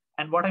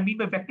 And what I mean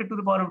by vector to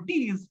the power of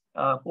D is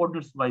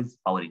coordinates wise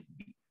powering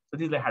D. So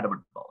this is the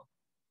Hadamard power.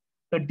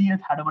 The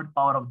dth Hadamard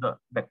power of the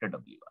vector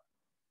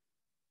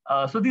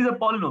WR. So these are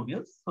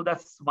polynomials. So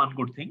that's one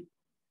good thing.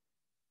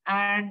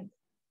 And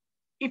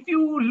if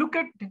you look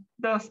at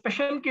the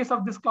special case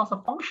of this class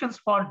of functions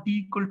for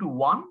D equal to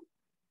 1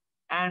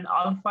 and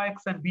alpha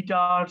X and beta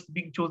R's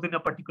being chosen in a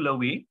particular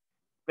way,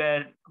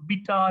 where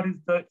beta R is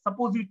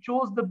suppose you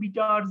chose the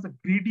beta R as the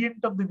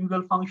gradient of the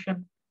neural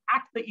function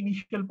at the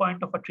initial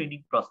point of a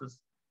training process.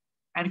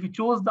 And if you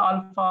chose the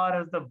alpha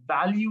R as the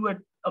value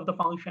of the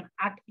function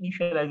at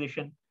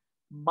initialization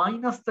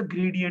minus the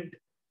gradient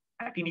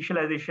at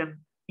initialization,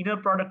 inner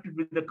product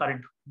with the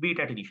current weight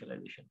at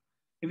initialization.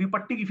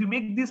 If you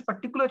make this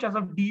particular choice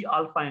of D,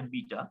 alpha, and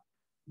beta,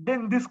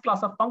 then this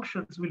class of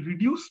functions will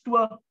reduce to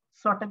a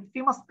certain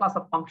famous class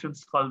of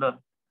functions called the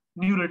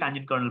neural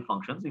tangent kernel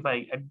functions, if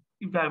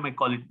I might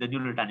call it the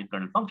neural tangent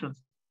kernel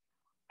functions.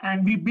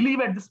 And we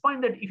believe at this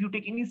point that if you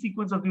take any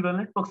sequence of neural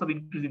networks of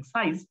increasing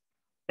size,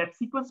 that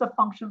sequence of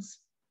functions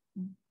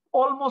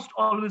almost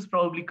always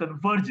probably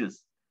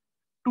converges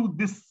to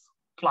this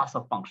class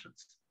of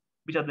functions,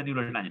 which are the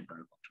neural tangent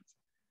kernel functions.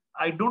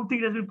 I don't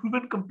think it has been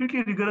proven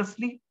completely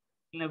rigorously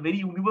in a very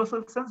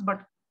universal sense,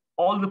 but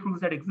all the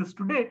proofs that exist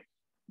today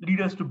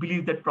lead us to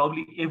believe that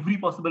probably every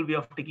possible way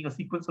of taking a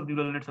sequence of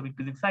neural nets of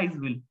increasing size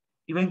will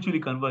eventually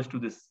converge to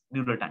this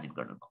neural tangent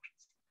kernel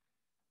functions.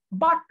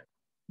 But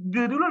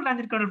the neural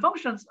tangent kernel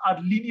functions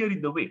are linear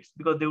in the weights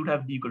because they would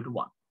have D equal to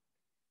 1.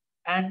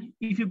 And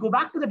if you go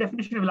back to the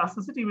definition of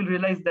elasticity, you will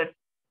realize that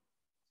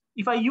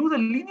if I use a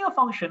linear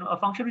function, a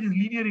function which is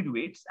linear in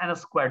weights and a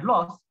squared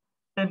loss,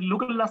 then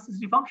local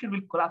elasticity function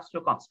will collapse to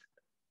a constant.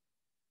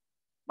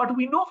 But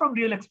we know from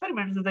real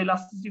experiments that the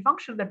elasticity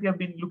function that we have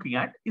been looking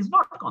at is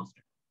not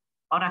constant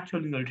on actual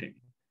neural training.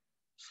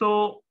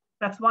 So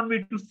that's one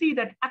way to see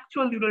that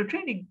actual neural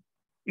training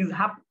is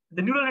happening.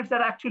 The neural nets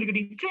that are actually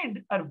getting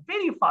trained are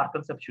very far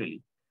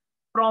conceptually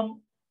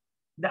from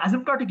the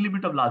asymptotic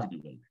limit of large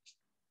neural nets.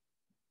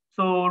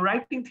 So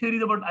writing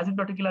theories about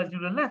asymptotic large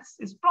neural nets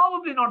is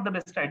probably not the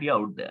best idea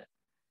out there.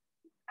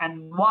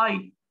 And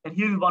why? And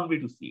here is one way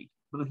to see it.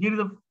 Because here is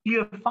a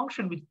clear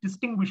function which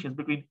distinguishes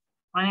between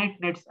finite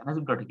nets and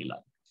asymptotically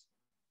large nets.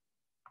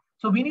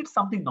 So we need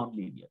something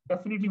nonlinear.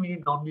 Definitely we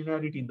need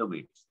nonlinearity in the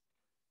weights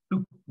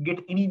to get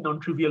any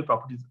non-trivial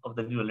properties of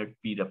the neural net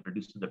be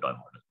reproduced in the toy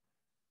model.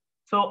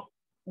 So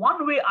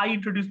one way I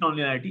introduce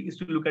nonlinearity is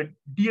to look at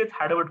dth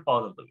Hadamard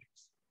power of the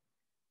weights.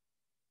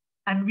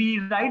 And we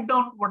write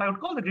down what I would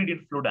call the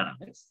gradient flow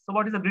dynamics. So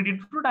what is the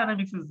gradient flow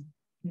dynamics is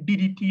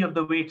ddt of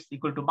the weights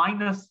equal to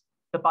minus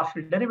the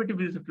partial derivative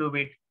with the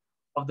weight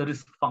of the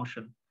risk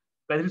function,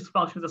 where the risk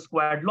function is a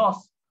squared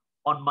loss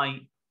on my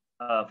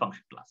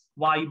function class,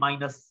 y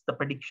minus the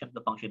prediction of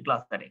the function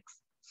class at x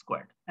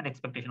squared, an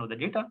expectation of the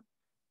data,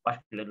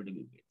 partial derivative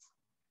weights.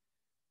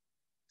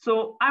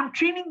 So I'm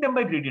training them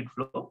by gradient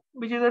flow,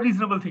 which is a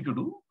reasonable thing to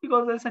do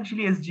because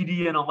essentially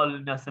SGD and all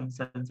in some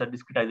sense are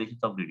discretizations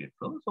of gradient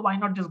flow. So why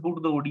not just go to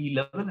the ODE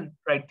level and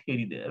write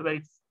theory there where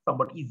it's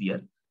somewhat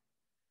easier.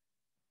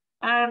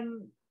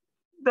 And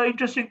the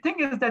interesting thing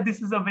is that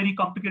this is a very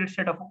complicated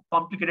set of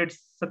complicated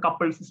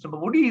coupled system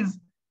of ODEs,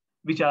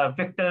 which are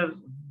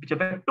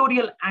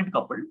vectorial and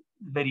coupled,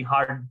 very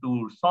hard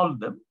to solve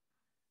them.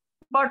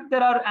 But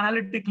there are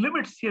analytic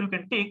limits here you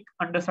can take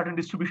under certain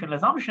distributional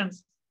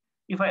assumptions.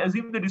 If I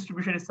assume the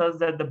distribution is such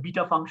that the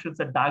beta functions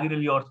are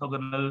diagonally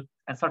orthogonal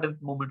and certain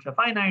moments are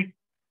finite,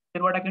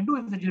 then what I can do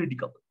is essentially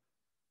decouple.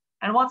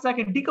 And once I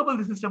can decouple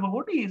the system of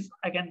ODEs,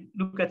 I can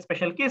look at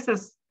special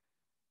cases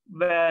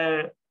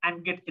where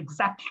and get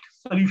exact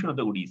solution of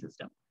the ODE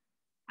system.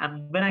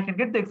 And when I can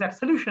get the exact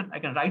solution, I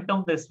can write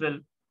down this well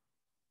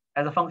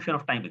as a function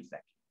of time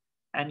exactly.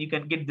 And you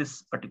can get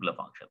this particular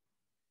function.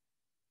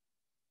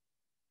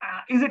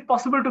 Is it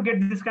possible to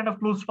get this kind of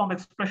closed form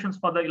expressions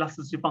for the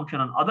elasticity function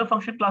on other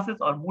function classes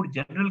or more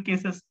general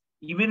cases,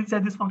 even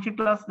inside this function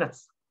class?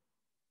 That's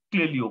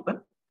clearly open.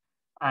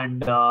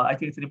 And I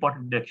think it's an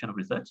important direction of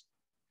research.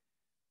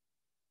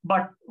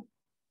 But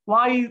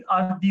why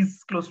are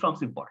these closed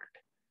forms important?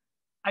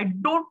 I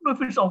don't know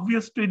if it's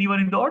obvious to anyone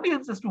in the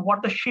audience as to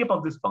what the shape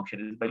of this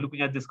function is by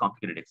looking at this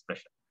complicated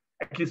expression.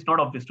 At least not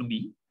obvious to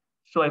me.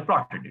 So I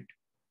plotted it.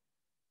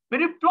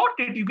 When you plot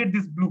it, you get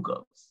these blue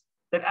curves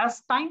that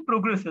as time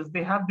progresses,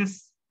 they have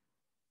this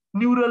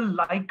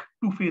neural-like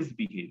two-phase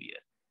behavior,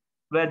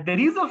 where there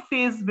is a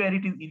phase where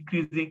it is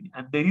increasing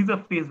and there is a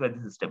phase where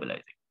this is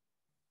stabilizing.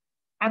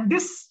 And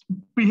this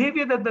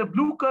behavior that the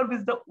blue curve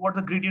is what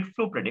the gradient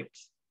flow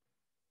predicts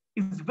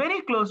is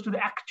very close to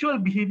the actual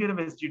behavior of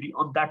SGD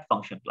on that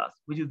function class,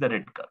 which is the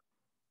red curve.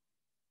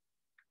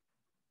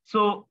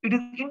 So it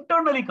is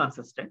internally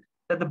consistent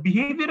that the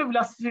behavior of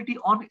elasticity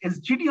on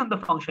SGD on the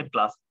function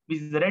class, which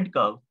is the red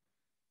curve,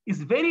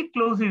 is very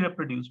closely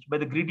reproduced by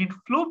the gradient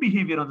flow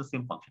behavior on the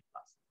same function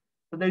class.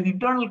 So there is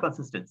internal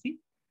consistency.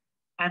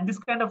 And this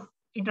kind of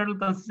internal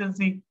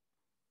consistency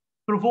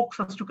provokes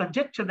us to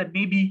conjecture that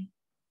maybe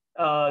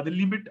the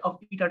limit of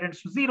eta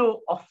tends to 0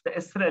 of the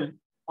SRL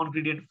on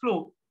gradient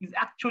flow is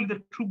actually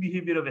the true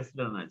behavior of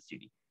SRL on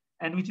SGD,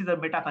 and which is a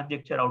meta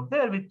conjecture out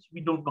there, which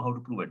we don't know how to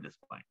prove at this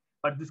point.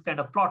 But this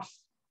kind of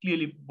plots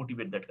clearly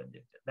motivate that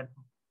conjecture. That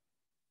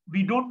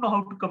we don't know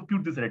how to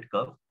compute this red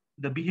curve,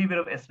 the behavior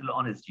of SRL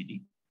on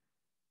SGD,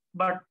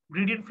 but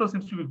gradient flow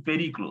seems to be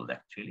very close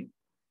actually,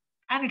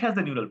 and it has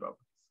the neural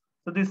properties.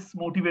 So this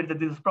motivates that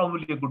this is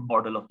probably a good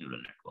model of neural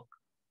network.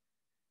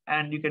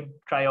 And you can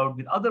try out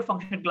with other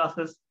function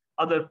classes,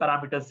 other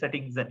parameter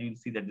settings, and you'll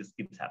see that this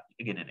keeps happening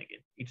again and again.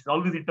 It's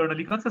always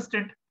internally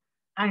consistent,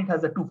 and it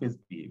has a two-phase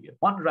behavior,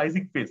 one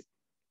rising phase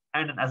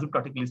and an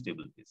asymptotically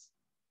stable phase,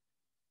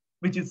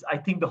 which is, I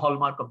think, the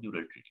hallmark of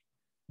neural training.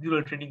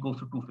 Neural training goes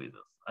through two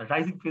phases, a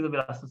rising phase of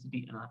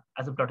elasticity and an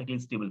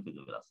asymptotically stable phase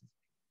of elasticity.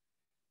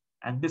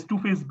 And this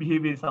two-phase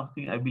behavior is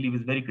something I believe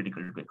is very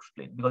critical to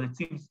explain because it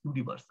seems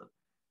universal.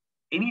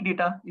 Any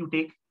data you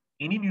take,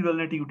 any neural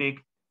net you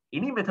take,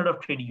 any method of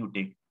training you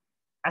take,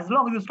 as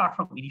long as you start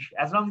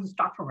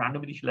from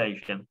random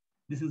initialization,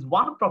 this is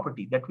one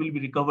property that will be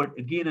recovered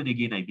again and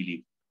again, I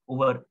believe,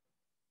 over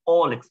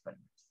all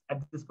experiments.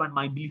 At this point,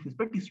 my belief is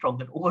pretty strong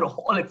that over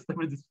all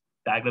experiments, this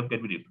diagram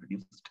can be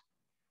reproduced.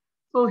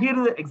 So here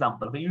is an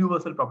example of a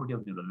universal property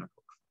of neural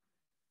networks.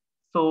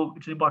 So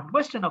it's an important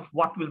question of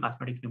what will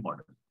mathematically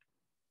model.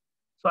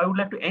 So I would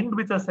like to end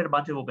with a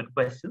bunch of open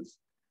questions.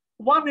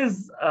 One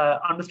is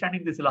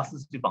understanding this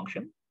elasticity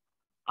function.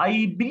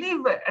 I believe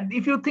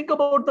if you think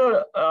about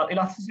the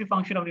elasticity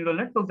function of neural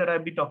networks that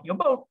I've been talking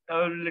about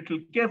a little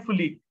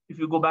carefully, if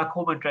you go back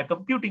home and try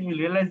computing, you'll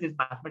realize it's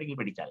mathematically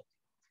pretty challenging.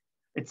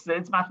 It's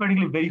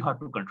mathematically very hard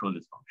to control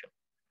this function.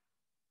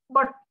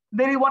 But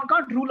one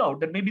can't rule out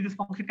that maybe this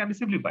function can be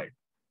simplified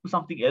to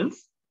something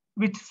else,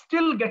 which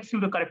still gets you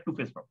the correct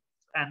two-phase properties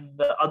and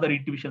the other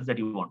intuitions that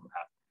you want to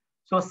have.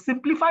 So a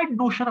simplified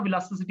notion of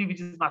elasticity,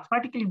 which is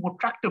mathematically more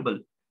tractable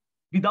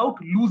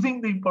without losing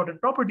the important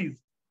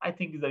properties, I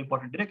think is an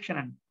important direction,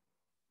 and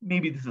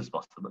maybe this is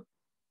possible.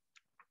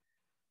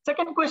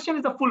 Second question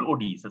is the full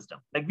ODE system.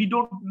 Like we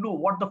don't know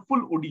what the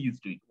full ODE is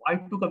doing. I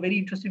took a very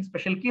interesting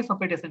special case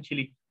of it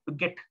essentially to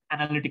get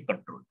analytic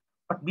control.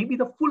 But maybe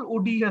the full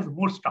ODE has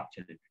more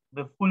structure in it,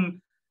 the full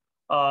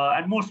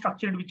and more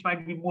structured, which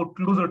might be more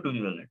closer to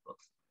neural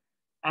networks.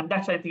 And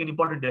that's, I think, an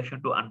important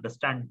direction to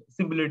understand,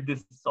 simulate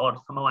this, or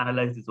somehow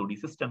analyze this ODE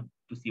system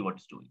to see what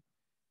it's doing.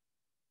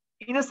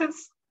 In a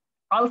sense,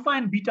 alpha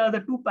and beta are the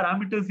two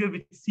parameters here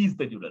which sees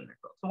the neural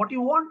network. So what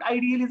you want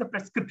ideally is a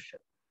prescription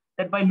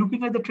that by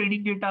looking at the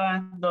training data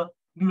and the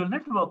neural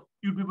network,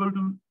 you'll be able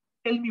to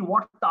tell me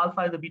what the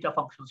alpha and the beta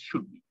functions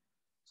should be,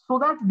 so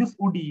that this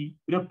ODE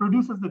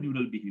reproduces the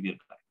neural behavior.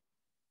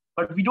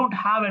 But we don't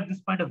have at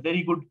this point a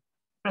very good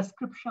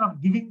prescription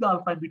of giving the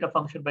alpha and beta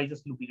function by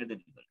just looking at the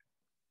neural network.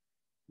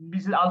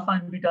 This is alpha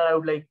and beta. I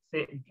would like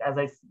say, as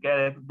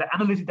the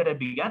analogy that I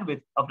began with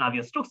of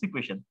Navier-Stokes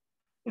equation,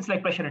 it's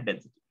like pressure and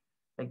density.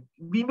 Like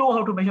we know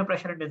how to measure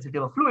pressure and density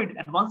of a fluid,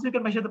 and once you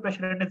can measure the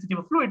pressure and density of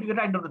a fluid, you can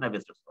write down the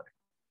Navier-Stokes for it.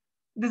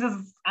 This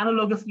is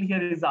analogously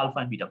here is the alpha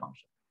and beta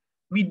function.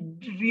 We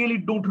really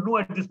don't know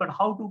at this point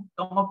how to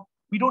come up.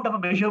 We don't have a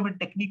measurement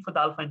technique for the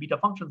alpha and beta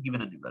functions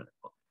given a neural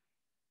network.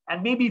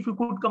 And maybe if you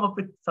could come up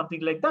with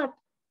something like that,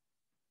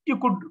 you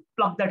could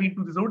plug that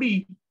into this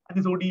ODE, and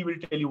this ODE will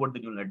tell you what the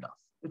neural net does.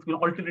 It's an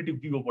alternative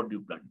view of what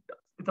deep learning does.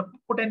 It's a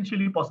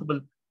potentially possible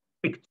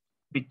picture,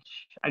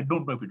 which I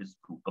don't know if it is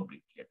true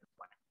completely at this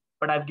point.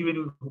 But I've given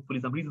you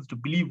hopefully some reasons to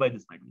believe why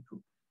this might be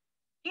true.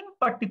 In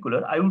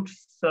particular, I would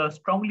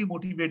strongly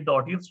motivate the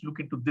audience to look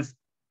into this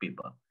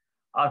paper,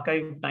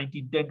 Archive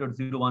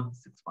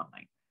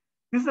 1910.01619.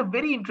 This is a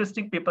very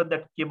interesting paper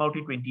that came out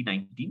in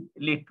 2019,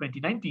 late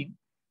 2019,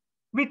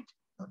 which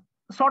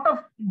sort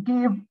of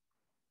gave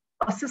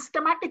a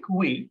systematic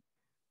way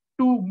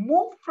to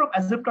move from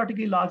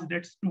asymptotically large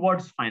nets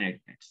towards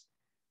finite nets.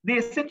 They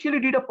essentially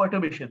did a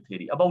perturbation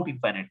theory about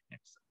infinite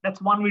nets.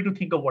 That's one way to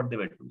think of what they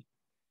were doing.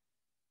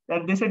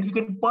 And they said you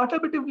can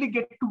perturbatively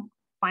get to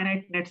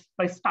finite nets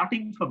by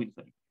starting from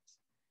infinite nets.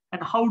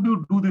 And how do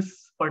you do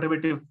this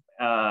perturbative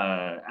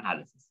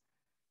analysis?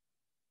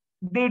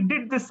 They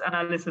did this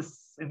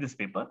analysis in this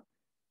paper.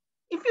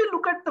 If you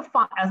look at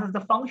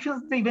the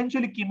functions they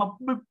eventually came up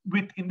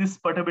with in this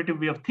perturbative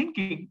way of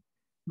thinking,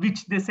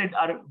 which they said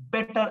are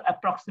better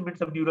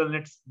approximates of neural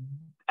nets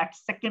at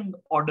second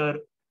order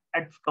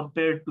as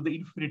compared to the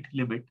infinite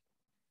limit.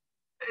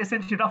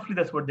 Essentially, roughly,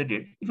 that's what they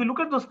did. If you look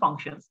at those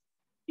functions,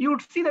 you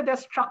would see that they're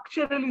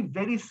structurally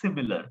very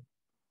similar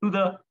to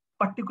the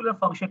particular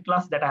function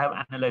class that I have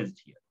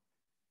analyzed here.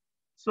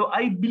 So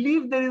I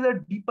believe there is a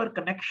deeper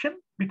connection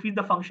between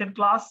the function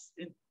class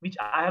which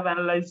I have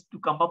analyzed to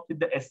come up with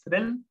the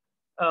SREL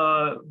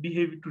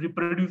behavior, to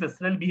reproduce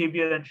SREL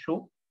behavior and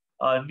show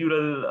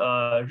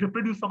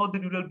reproduce some of the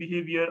neural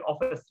behavior of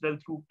SREL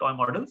through toy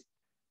models.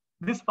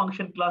 This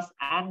function class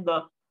and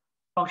the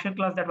function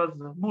class that was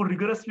more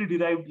rigorously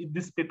derived in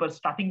this paper,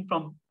 starting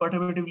from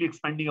perturbatively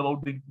expanding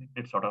about the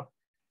net sort of,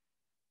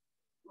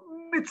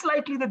 it's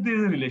likely that there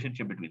is a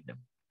relationship between them.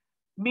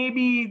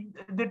 Maybe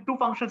the two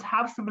functions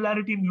have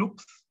similarity in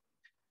looks.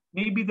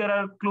 Maybe they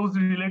are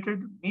closely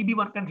related. Maybe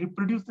one can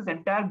reproduce this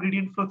entire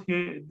gradient flow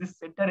theory,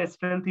 this entire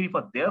SRL theory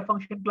for their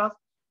function class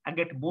and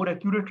get more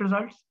accurate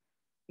results.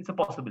 It's a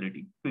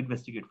possibility to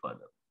investigate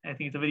further. I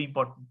think it's a very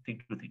important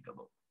thing to think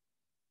about.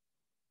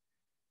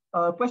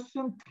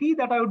 Question 3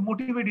 that I would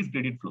motivate is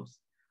gradient flows.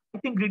 I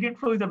think gradient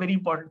flow is a very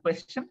important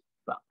question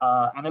to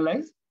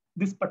analyze.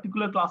 This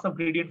particular class of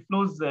gradient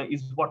flows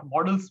is what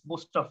models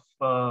most of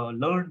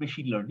learned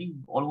machine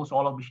learning. Almost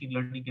all of machine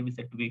learning can be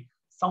said to be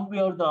some way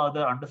or the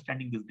other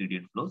understanding these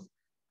gradient flows.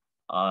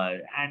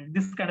 And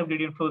this kind of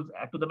gradient flows,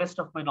 to the best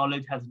of my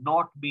knowledge, has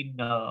not been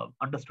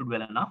understood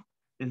well enough.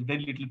 There's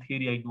very little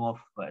theory I know of.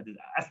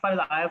 As far as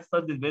I have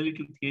searched, there's very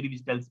little theory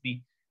which tells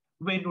me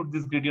when would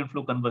this gradient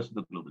flow converge to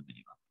the global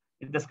minima.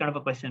 That's kind of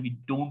a question we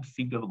don't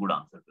seem to have a good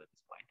answer to at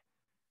this point.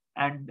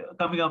 And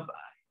coming up,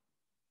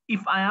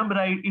 if I'm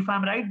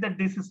right that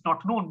this is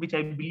not known, which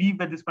I believe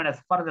at this point as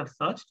far as I've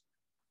searched,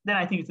 then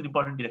I think it's an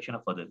important direction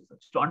of further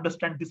research to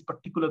understand this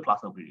particular class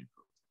of gradient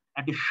flows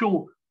and to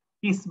show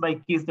case by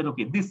case that,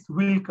 okay, this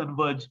will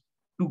converge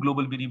to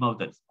global minima of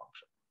this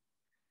function.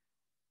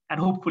 And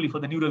hopefully for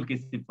the neural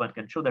case, if one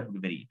can show, that would be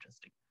very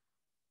interesting.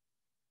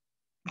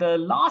 The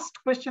last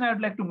question I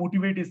would like to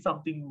motivate is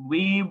something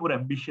way more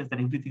ambitious than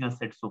everything I've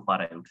said so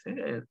far, I would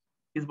say,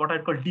 is what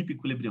I'd call deep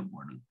equilibrium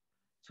model.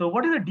 So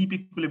what is a deep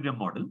equilibrium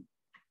model?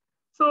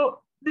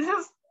 So there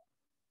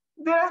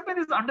has been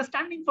this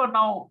understanding for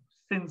now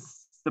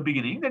since the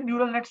beginning that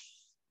neural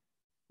nets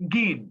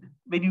gain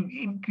when you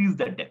increase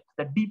the depth.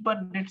 The deeper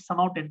nets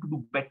somehow tend to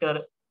do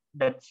better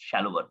than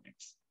shallower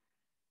nets.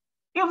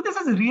 If this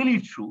is really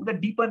true,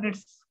 that deeper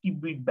nets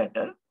keep doing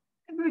better,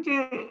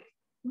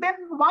 then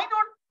why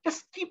not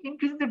just keep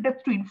increasing the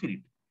depth to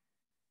infinity?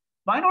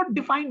 Why not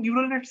define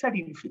neural nets at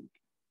infinity?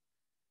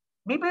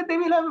 Maybe they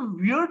will have a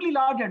weirdly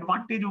large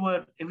advantage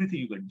over everything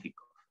you can think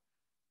of.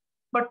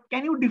 But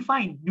can you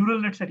define neural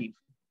nets at infinity?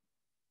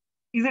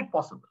 Is it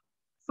possible?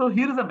 So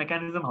here is a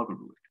mechanism how to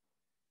do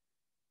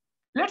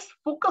it. Let's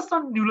focus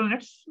on neural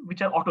nets,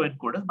 which are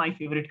autoencoders. My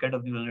favorite kind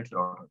of neural nets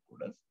are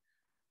autoencoders.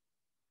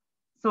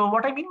 So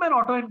what I mean by an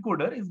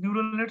autoencoder is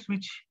neural nets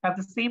which have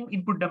the same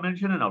input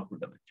dimension and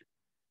output dimension.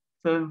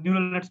 So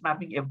neural nets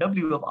mapping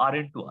FW of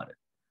Rn to Rn.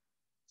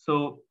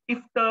 So if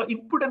the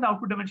input and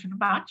output dimension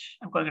match,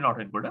 I'm calling it an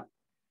autoencoder.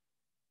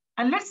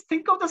 And let's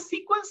think of the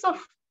sequence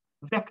of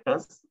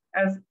vectors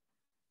as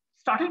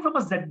starting from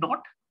a Z0.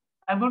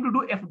 I'm going to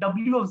do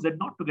FW of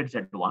Z0 to get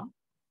Z1,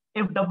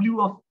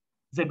 FW of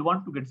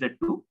Z1 to get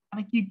Z2,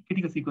 and I keep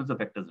getting a sequence of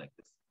vectors like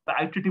this by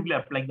iteratively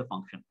applying the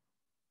function.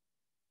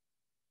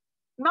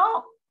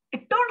 Now,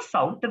 it turns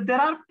out that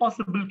there are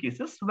possible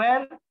cases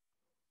where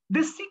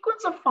this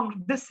sequence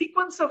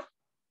of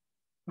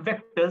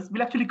vectors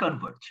will actually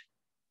converge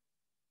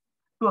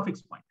to a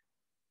fixed point.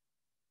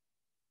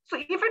 So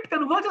if it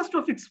converges to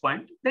a fixed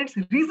point, then it's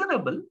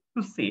reasonable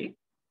to say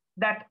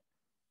that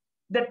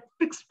that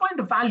fixed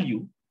point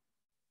value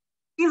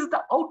is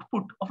the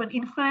output of an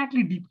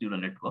infinitely deep neural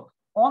network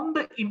on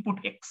the input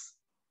X.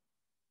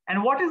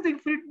 And what is the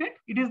infinite net?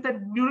 It is the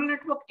neural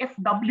network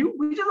FW,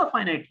 which is a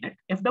finite net.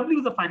 FW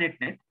is a finite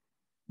net,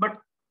 but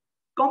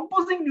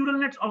composing neural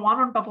nets are one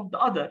on top of the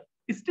other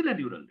is still a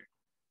neural net.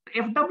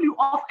 FW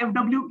of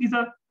FW is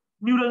a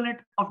neural net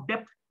of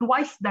depth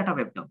twice that of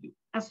FW,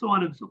 and so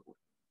on and so forth.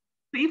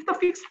 So if the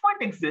fixed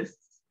point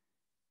exists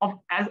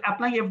as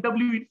applying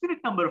FW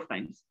infinite number of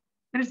times,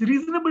 then it's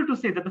reasonable to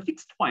say that the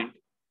fixed point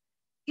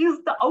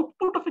is the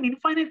output of an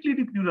infinitely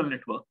deep neural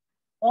network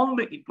on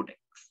the input X.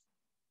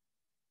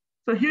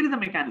 So here is a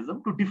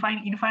mechanism to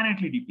define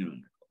infinitely deep neural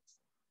networks.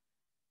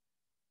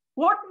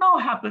 What now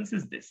happens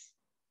is this.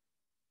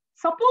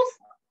 Suppose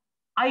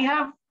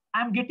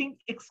I'm getting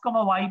X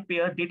comma Y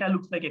pair, data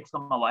looks like X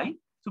comma Y,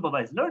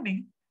 supervised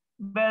learning,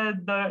 where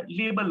the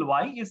label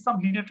Y is some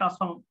linear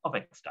transform of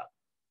X star.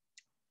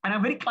 And a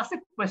very classic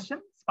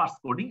question, sparse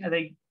coding, as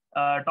I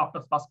talked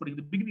of sparse coding at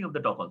the beginning of the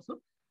talk also,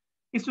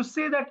 is to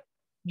say that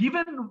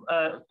given,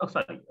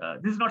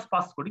 this is not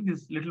sparse coding,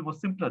 this is a little more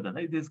simpler than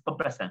that. This is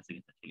compressed sensing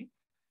essentially,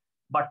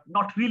 but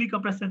not really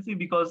compressed sensing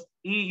because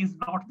A is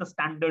not the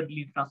standard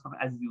linear transform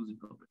as used in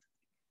compressed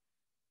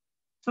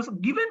sensing. So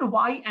given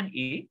Y and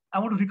A, I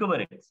want to recover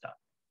X star.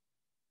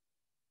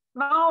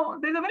 Now,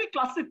 there's a very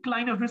classic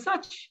line of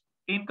research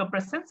in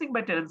compressed sensing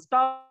by Terence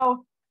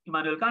Tao,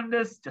 Immanuel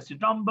Candes, Justin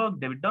Romberg,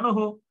 David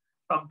Donohoe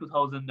from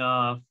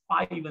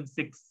 2005 and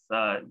 6,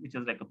 which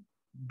is like a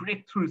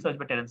breakthrough research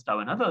by Terence Tao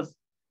and others,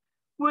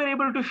 who were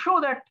able to show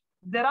that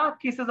there are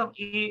cases of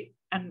A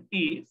and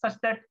A such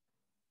that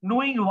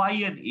knowing Y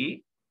and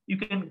A, you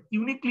can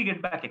uniquely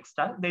get back X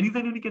star. There is a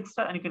unique X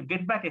star and you can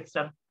get back X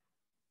star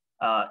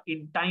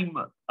in time,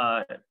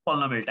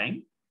 polynomial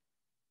time,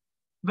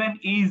 when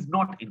A is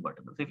not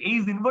invertible. So if A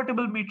is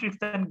invertible matrix,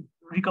 then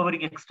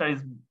recovering X star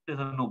is a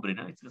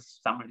no-brainer. It's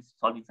just solving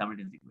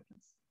simultaneous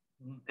equations.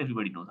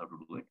 Everybody knows how to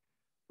do it.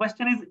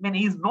 Question is, when A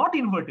is not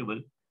invertible,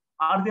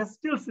 are there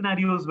still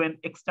scenarios when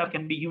X star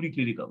can be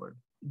uniquely recovered?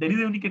 There is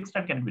a unique X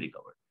star can be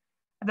recovered.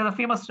 And then the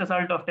famous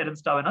result of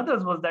Terence Tao and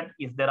others was that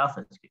yes, there are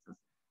such cases.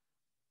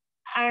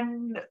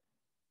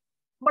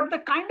 But the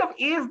kind of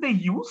A's they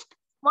used,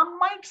 one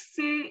might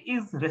say,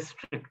 is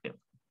restrictive.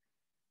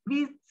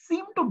 We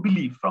seem to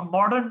believe from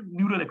modern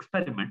neural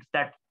experiments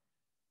that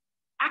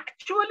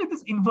actually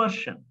this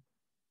inversion,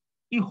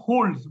 it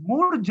holds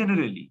more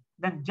generally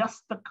than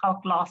just the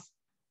class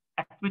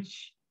at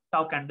which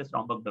Tao, Candes,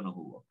 Romberg,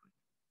 Donohoe worked with.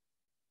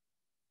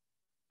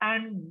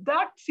 And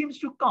that seems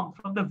to come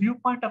from the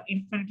viewpoint of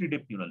infinitely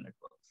deep neural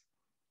networks.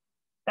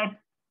 That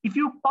if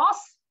you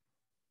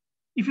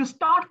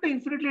start the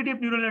infinitely deep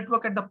neural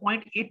network at the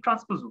point A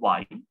transpose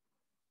Y,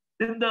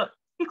 then the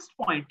fixed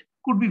point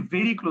could be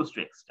very close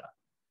to X star.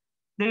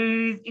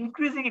 There is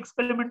increasing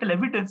experimental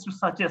evidence to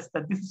suggest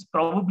that this is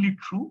probably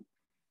true.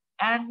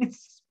 And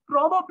it's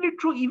probably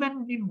true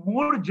even in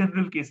more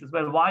general cases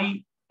where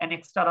Y and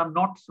X star are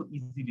not so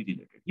easily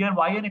related. Here,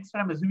 Y and X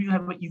star, I'm assuming you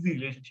have an easy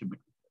relationship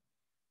between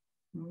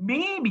them.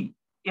 Maybe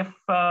if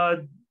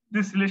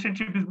this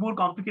relationship is more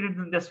complicated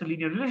than just a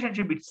linear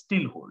relationship, it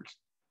still holds.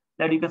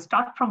 That you can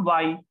start from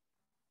Y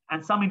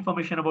and some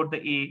information about the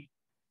A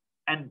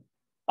and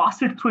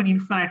pass it through an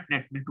infinite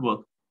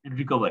network and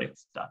recover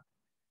X star.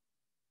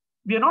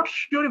 We are not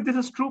sure if this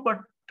is true, but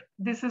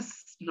this is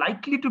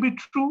likely to be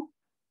true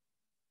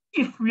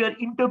if we are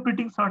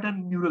interpreting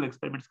certain neural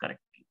experiments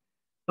correctly.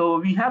 So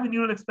we have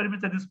neural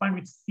experiments at this point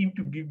which seem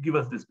to give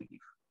us this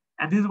belief.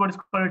 And this is what is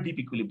called a deep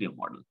equilibrium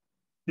model.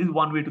 This is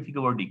one way to think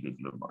about deep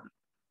equilibrium model.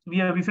 So we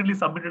have recently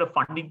submitted a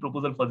funding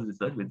proposal for this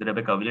research with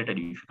Rebecca Willett at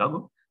U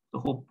Chicago. So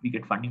hope we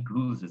get funding to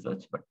do this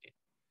research. But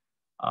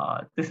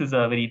this is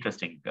a very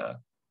interesting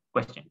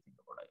question to think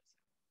about.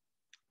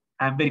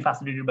 I'm very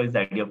fascinated by this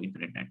idea of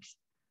infinite nets.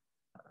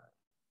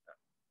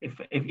 If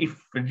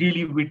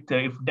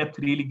depth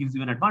really gives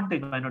you an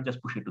advantage, why not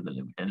just push it to the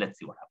limit and let's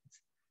see what happens.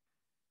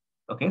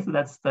 Okay, so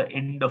that's the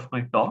end of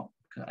my talk.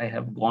 I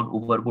have gone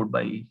overboard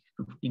by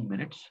 15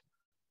 minutes.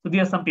 So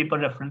there are some paper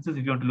references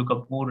if you want to look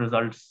up more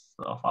results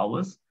of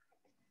ours.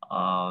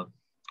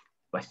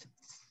 Questions?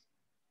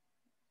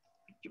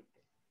 Thank you.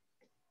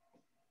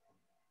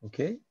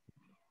 Okay.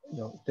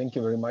 No, thank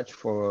you very much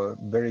for a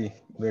very,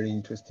 very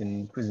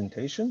interesting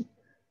presentation.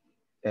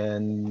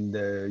 And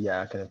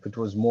yeah, kind of it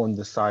was more on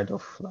the side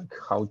of like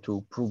how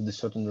to prove the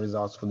certain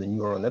results for the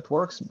neural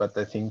networks. But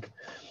I think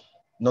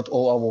not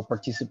all our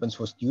participants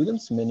were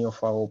students. Many of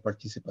our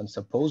participants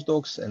are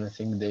postdocs, and I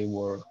think they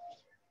were,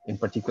 in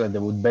particular, they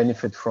would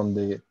benefit from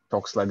the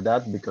talks like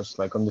that, because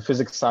like on the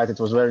physics side, it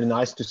was very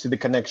nice to see the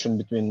connection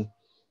between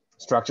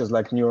structures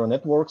like neural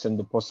networks and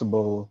the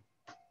possible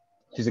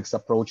physics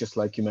approaches,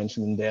 like you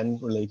mentioned in the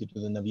end, related to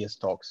the Navier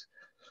talks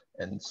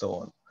and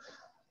so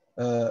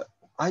on.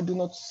 I do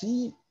not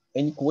see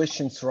any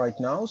questions right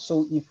now.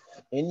 So if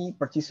any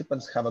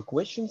participants have a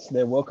questions,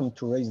 they're welcome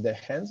to raise their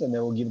hands and I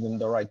will give them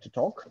the right to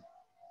talk.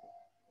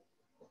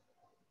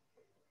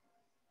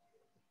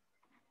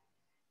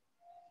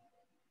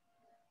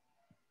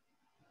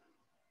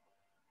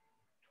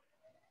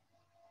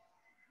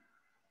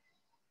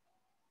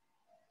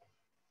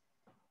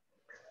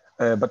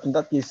 But in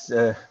that case,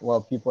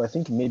 well, people, I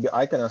think maybe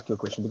I can ask you a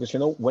question, because, you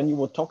know, when you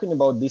were talking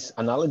about this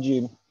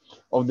analogy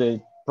of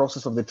the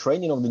process of the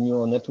training of the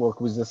neural network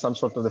with some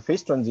sort of the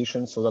phase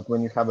transition, so that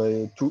when you have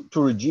two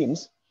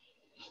regimes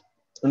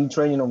in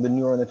training of the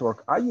neural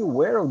network, are you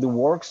aware of the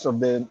works of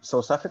the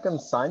South African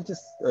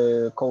scientist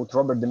called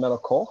Robert de Mello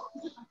Koch?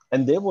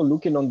 And they were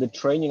looking on the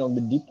training of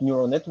the deep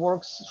neural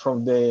networks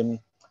from the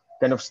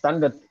kind of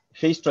standard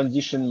phase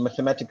transition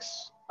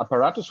mathematics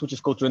apparatus, which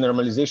is called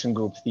renormalization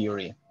group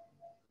theory.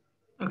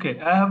 Okay,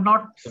 I have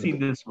not seen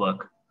this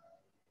work.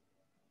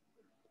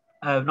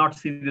 I have not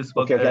seen this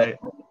work. Okay.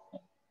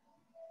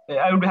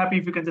 I would be happy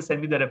if you can just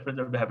send me the reference.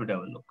 I would be happy to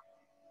have a look.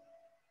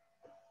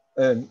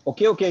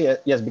 Okay,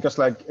 yes, because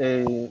like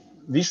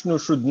Vishnu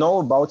should know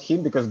about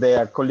him because they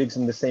are colleagues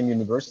in the same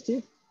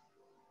university.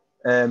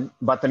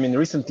 But I mean,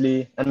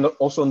 recently, and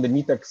also on the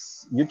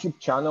NITheCS YouTube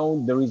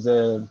channel, there is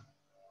a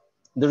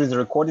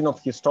recording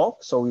of his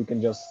talk, so you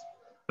can just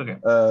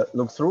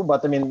look through.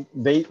 But I mean,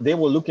 they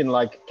were looking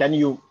like, can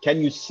you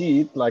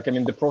see it, like, I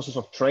mean, the process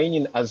of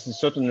training as a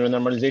certain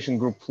renormalization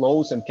group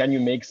flows, and can you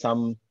make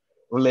some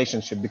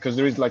relationship, because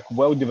there is like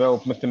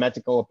well-developed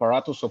mathematical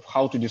apparatus of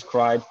how to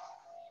describe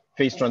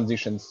phase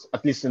transitions,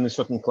 at least in a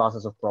certain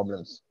classes of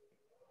problems.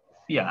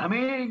 Yeah, I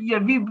mean, yeah,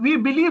 we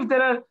believe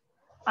there are,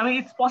 I mean,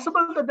 it's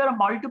possible that there are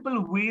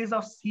multiple ways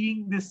of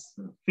seeing these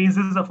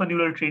phases of a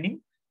neural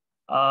training.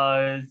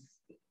 It's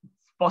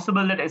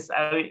possible that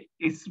SRL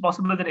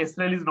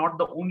is not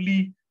the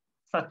only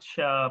such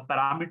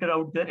parameter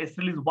out there.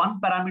 SRL is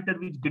one parameter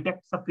which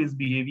detects a phase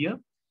behavior.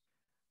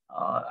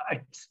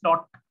 It's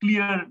not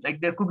clear, like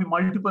there could be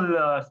multiple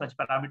such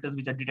parameters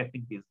which are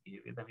detecting phase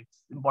behaviors, and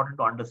it's important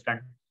to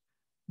understand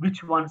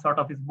which one sort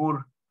of is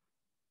more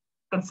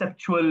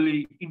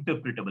conceptually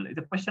interpretable.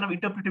 The question of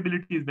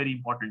interpretability is very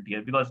important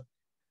here, because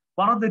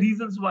one of the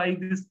reasons why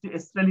this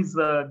SRL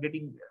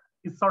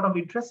is sort of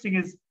interesting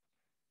is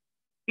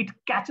it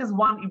catches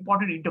one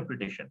important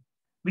interpretation,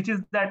 which is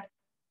that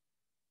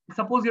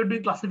suppose you're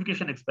doing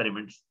classification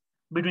experiments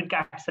between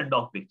cats and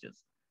dog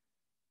pictures.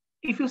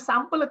 If you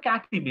sample a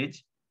cat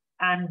image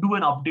and do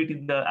an update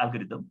in the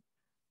algorithm,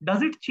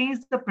 does it change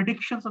the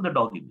predictions of the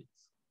dog image?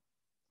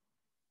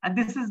 And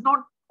this is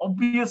not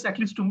obvious, at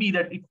least to me,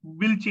 that it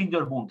will change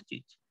or won't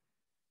change.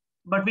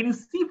 But when you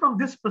see from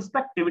this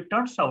perspective, it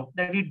turns out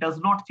that it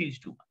does not change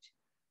too much.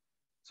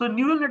 So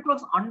neural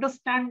networks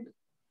understand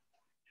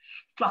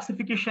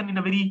classification in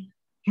a very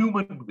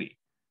human way,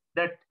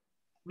 that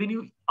when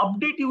you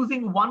update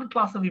using one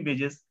class of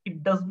images,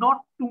 it does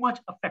not too much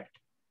affect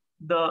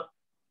the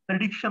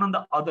prediction on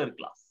the other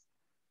class.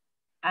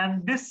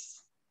 And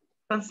this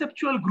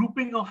conceptual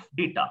grouping of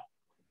data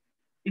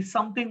is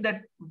something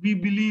that we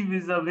believe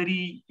is a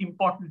very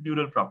important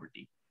neural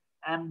property.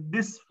 And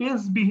this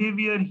phase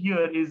behavior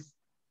here is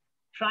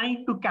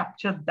trying to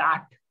capture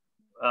that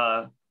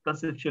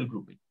conceptual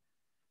grouping.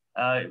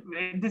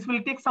 This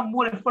will take some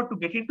more effort to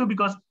get into,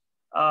 because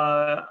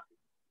I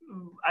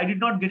did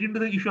not get into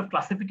the issue of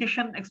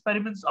classification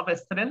experiments of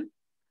SRL.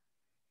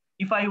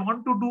 If I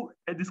want to do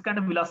this kind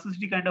of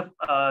elasticity kind of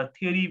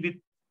theory with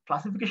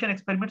classification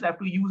experiments, I have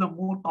to use a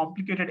more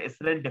complicated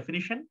SRL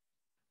definition.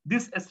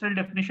 This SRL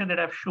definition that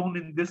I've shown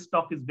in this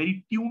talk is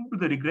very tuned to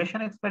the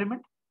regression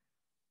experiment.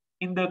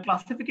 In the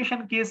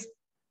classification case,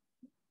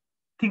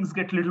 things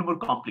get a little more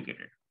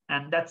complicated,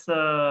 and that's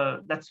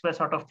where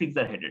sort of things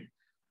are headed.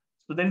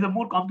 So there is a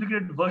more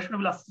complicated version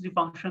of elasticity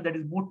function that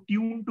is more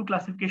tuned to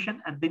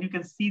classification, and then you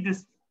can see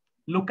this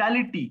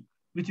locality,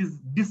 which is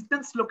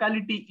distance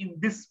locality in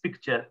this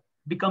picture,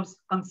 becomes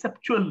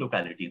conceptual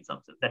locality in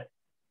some sense. That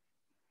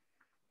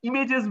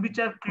images which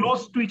are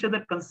close to each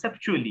other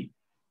conceptually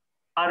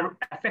are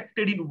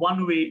affected in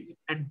one way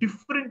and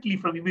differently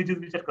from images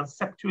which are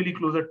conceptually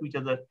closer to each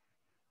other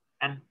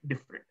and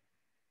different.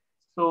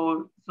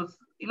 So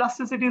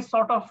elasticity is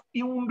sort of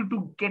tuned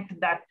to get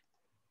that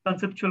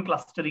conceptual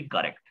clustering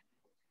correct.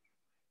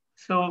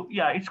 So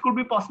yeah, it could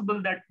be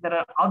possible that there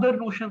are other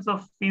notions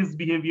of phase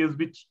behaviors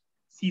which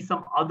see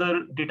some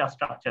other data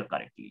structure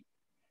correctly.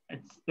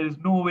 There is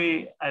no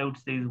way I would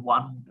say is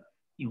one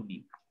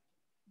unique.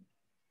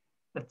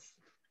 That's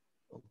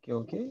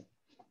okay.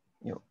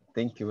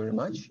 Thank you very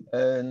much.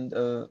 And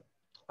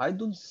I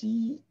don't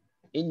see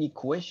any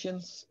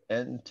questions,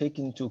 and take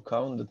into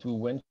account that we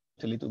went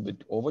a little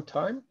bit over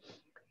time.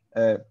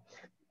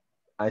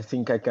 I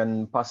think I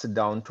can pass it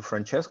down to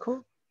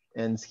Francesco,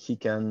 and he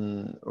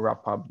can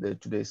wrap up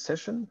today's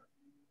session.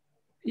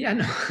 Yeah,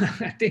 no,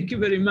 thank you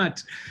very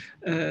much.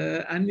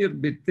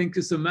 Anirbit, thank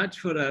you so much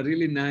for a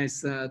really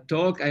nice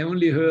talk. I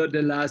only heard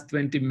the last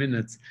 20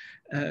 minutes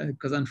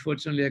because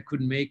unfortunately I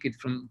couldn't make it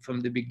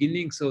from the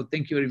beginning. So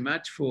thank you very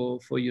much for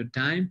your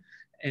time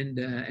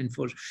and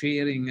for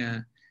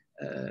sharing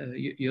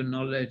your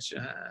knowledge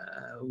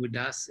with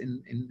us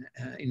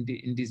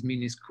in this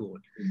mini school.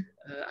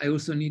 I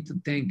also need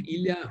to thank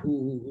Ilya,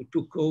 who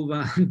took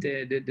over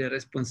the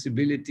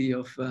responsibility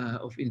of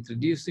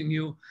introducing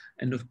you,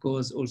 and of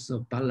course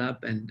also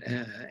Palab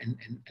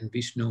and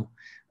Vishnu,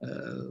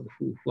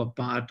 who are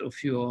part of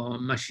your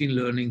machine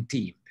learning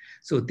team.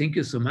 So thank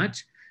you so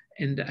much.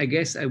 And I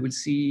guess I will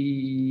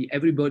see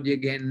everybody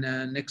again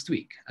next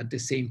week at the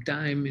same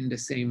time, in the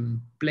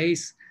same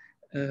place,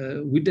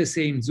 with the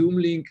same Zoom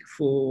link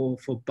for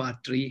part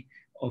 3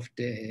 of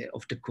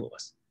the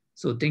course.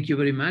 So thank you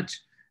very much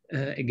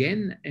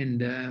again,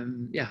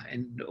 and yeah,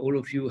 and all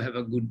of you have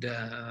a good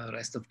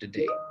rest of the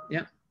day.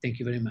 Yeah, thank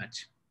you very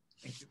much.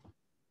 Thank you.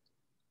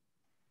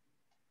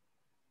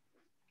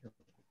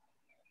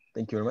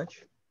 Thank you very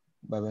much.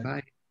 Bye-bye.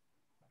 Bye.